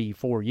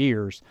 3-4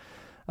 years.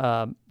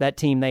 That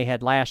team they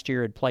had last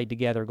year had played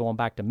together going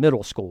back to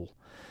middle school.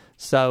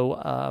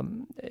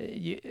 So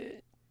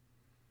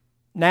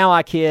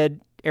now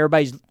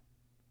everybody's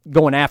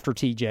going after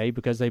TJ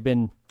because they've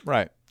been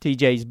right.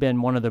 TJ's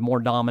been one of the more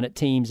dominant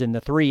teams in the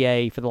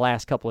 3A for the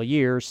last couple of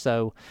years,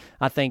 so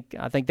I think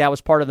that was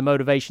part of the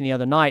motivation the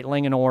other night.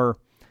 Linganore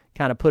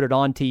kind of put it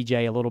on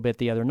TJ a little bit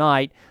the other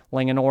night.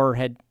 Linganore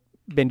had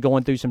been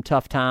going through some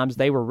tough times.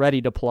 They were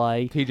ready to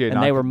play,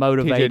 and they were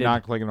motivated. TJ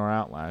knocked Linganore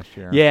out last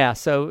year. Yeah,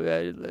 so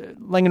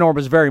Linganore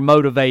was very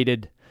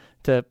motivated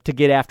to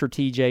get after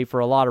TJ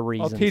for a lot of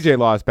reasons. Well, TJ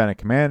lost Bennett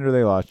Commander.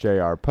 They lost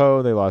J.R.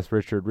 Poe. They lost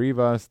Richard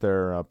Rivas,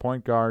 their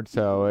point guard.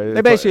 So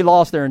they basically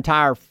lost their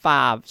entire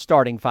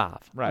starting five.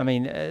 Right. I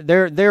mean,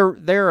 they're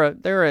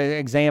an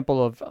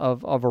example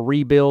of a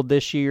rebuild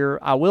this year.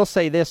 I will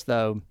say this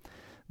though,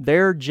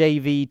 their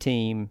JV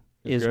team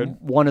is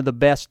one of the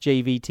best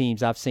JV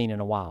teams I've seen in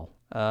a while.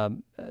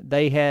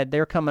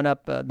 They're coming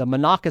up. The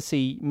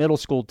Monocacy middle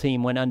school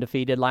team went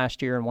undefeated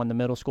last year and won the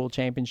middle school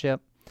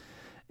championship.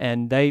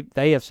 And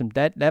they have some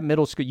that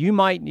middle school. You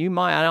might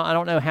I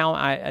don't know how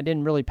I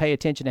didn't really pay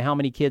attention to how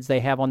many kids they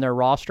have on their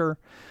roster.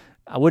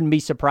 I wouldn't be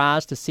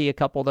surprised to see a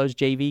couple of those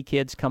JV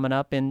kids coming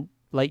up in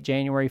late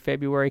January,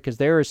 February, because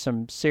there is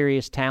some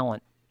serious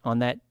talent on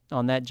that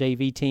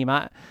JV team.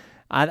 I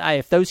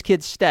if those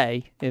kids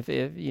stay, if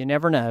you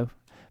never know,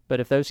 but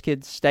if those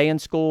kids stay in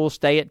school,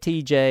 stay at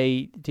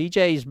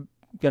TJ's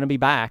going to be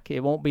back.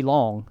 It won't be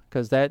long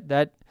because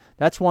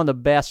that's one of the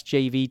best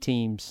JV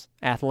teams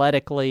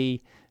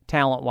athletically,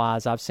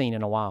 talent-wise I've seen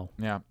in a while.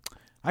 Yeah.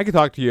 I could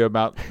talk to you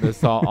about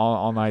this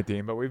all night,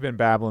 Dean, but we've been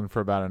babbling for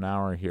about an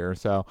hour here.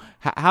 So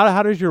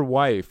how does your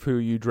wife, who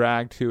you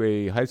dragged to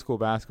a high school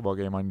basketball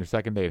game on your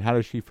second date, how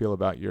does she feel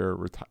about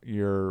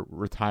your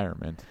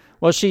retirement?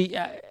 Well, she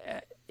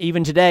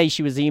even today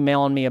she was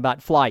emailing me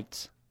about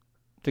flights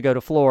to go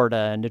to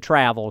Florida and to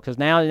travel because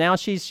now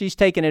she's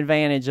taking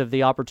advantage of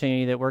the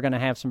opportunity that we're going to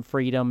have some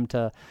freedom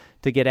to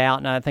get out.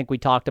 And I think we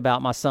talked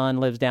about my son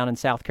lives down in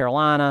South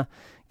Carolina,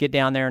 get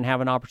down there and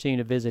have an opportunity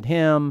to visit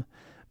him.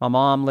 My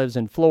mom lives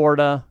in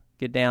Florida,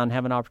 get down and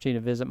have an opportunity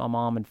to visit my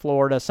mom in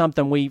Florida.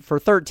 Something for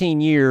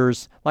 13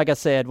 years, like I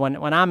said,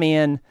 when I'm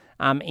in,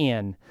 I'm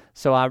in.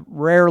 So I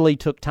rarely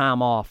took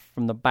time off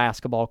from the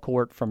basketball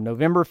court from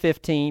November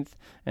 15th,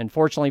 and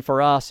fortunately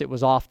for us, it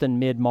was often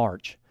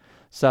mid-March.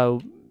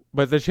 So...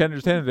 But does she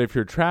understand that if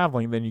you're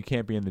traveling, then you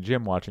can't be in the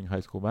gym watching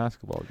high school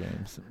basketball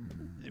games?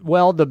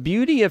 Well, the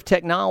beauty of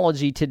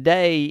technology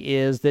today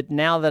is that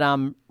now that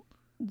I'm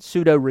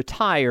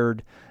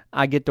pseudo-retired,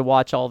 I get to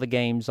watch all the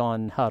games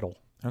on Huddle.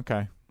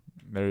 Okay.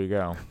 There you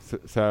go.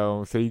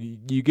 So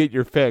you get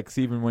your fix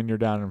even when you're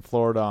down in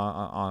Florida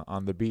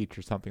on the beach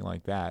or something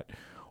like that.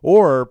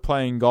 Or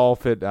playing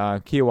golf at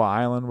Kiowa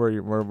Island where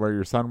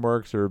your son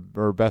works, or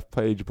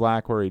Bethpage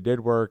Black where he did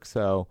work.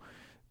 So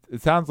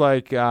it sounds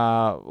like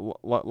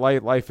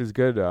life is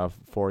good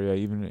for you,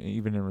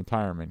 even in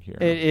retirement here.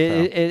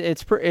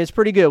 It's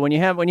pretty good when you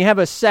have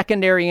a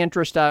secondary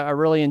interest. I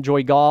really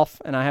enjoy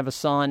golf, and I have a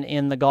son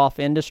in the golf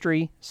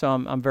industry, so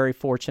I'm very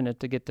fortunate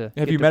to get to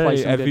play some good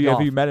golf.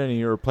 Have you met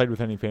any or played with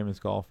any famous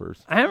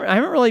golfers? I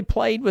haven't really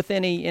played with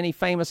any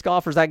famous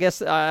golfers. I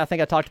guess I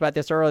think I talked about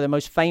this earlier. The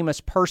most famous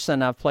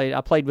person I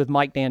played with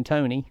Mike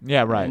D'Antoni.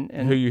 Yeah, right.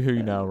 And who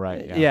you know,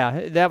 right?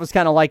 Yeah, that was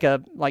kind of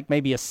like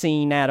maybe a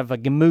scene out of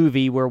a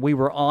movie where we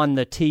were on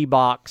the tee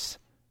box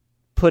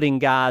putting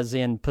guys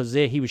in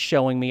position. He was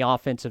showing me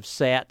offensive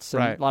sets,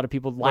 and a lot of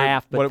people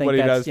laugh. But what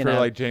he does for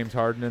like James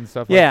Harden and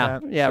stuff like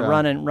that? Yeah, so.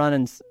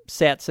 running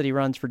sets that he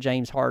runs for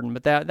James Harden.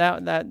 But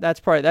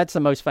that's the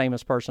most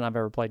famous person I've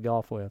ever played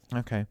golf with.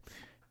 Okay.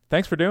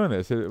 Thanks for doing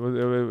this. It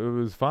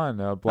was fun.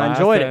 Blast, I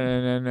enjoyed it,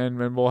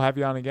 and we'll have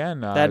you on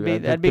again.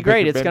 That'd be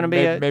great. It's going to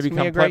be a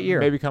great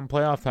year. Maybe come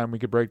playoff time, we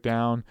could break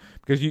down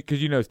because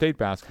you know state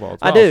basketball as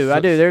well.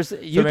 I do.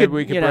 Maybe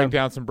we could break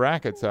down some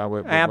brackets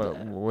with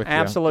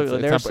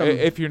absolutely. You.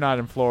 If you're not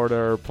in Florida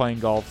or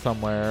playing golf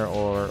somewhere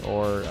or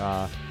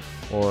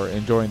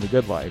enjoying the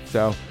good life.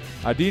 So.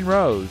 Dean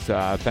Rose,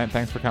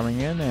 thanks for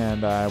coming in,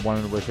 and I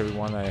wanted to wish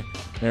everyone a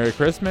Merry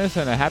Christmas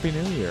and a Happy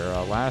New Year.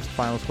 Last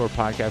Final Score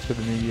podcast for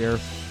the new year.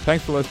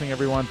 Thanks for listening,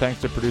 everyone.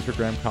 Thanks to producer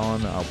Graham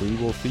Collin. We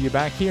will see you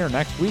back here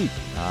next week,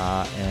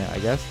 and I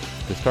guess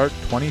to start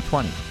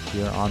 2020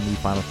 here on the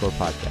Final Score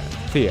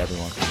podcast. See you,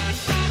 everyone.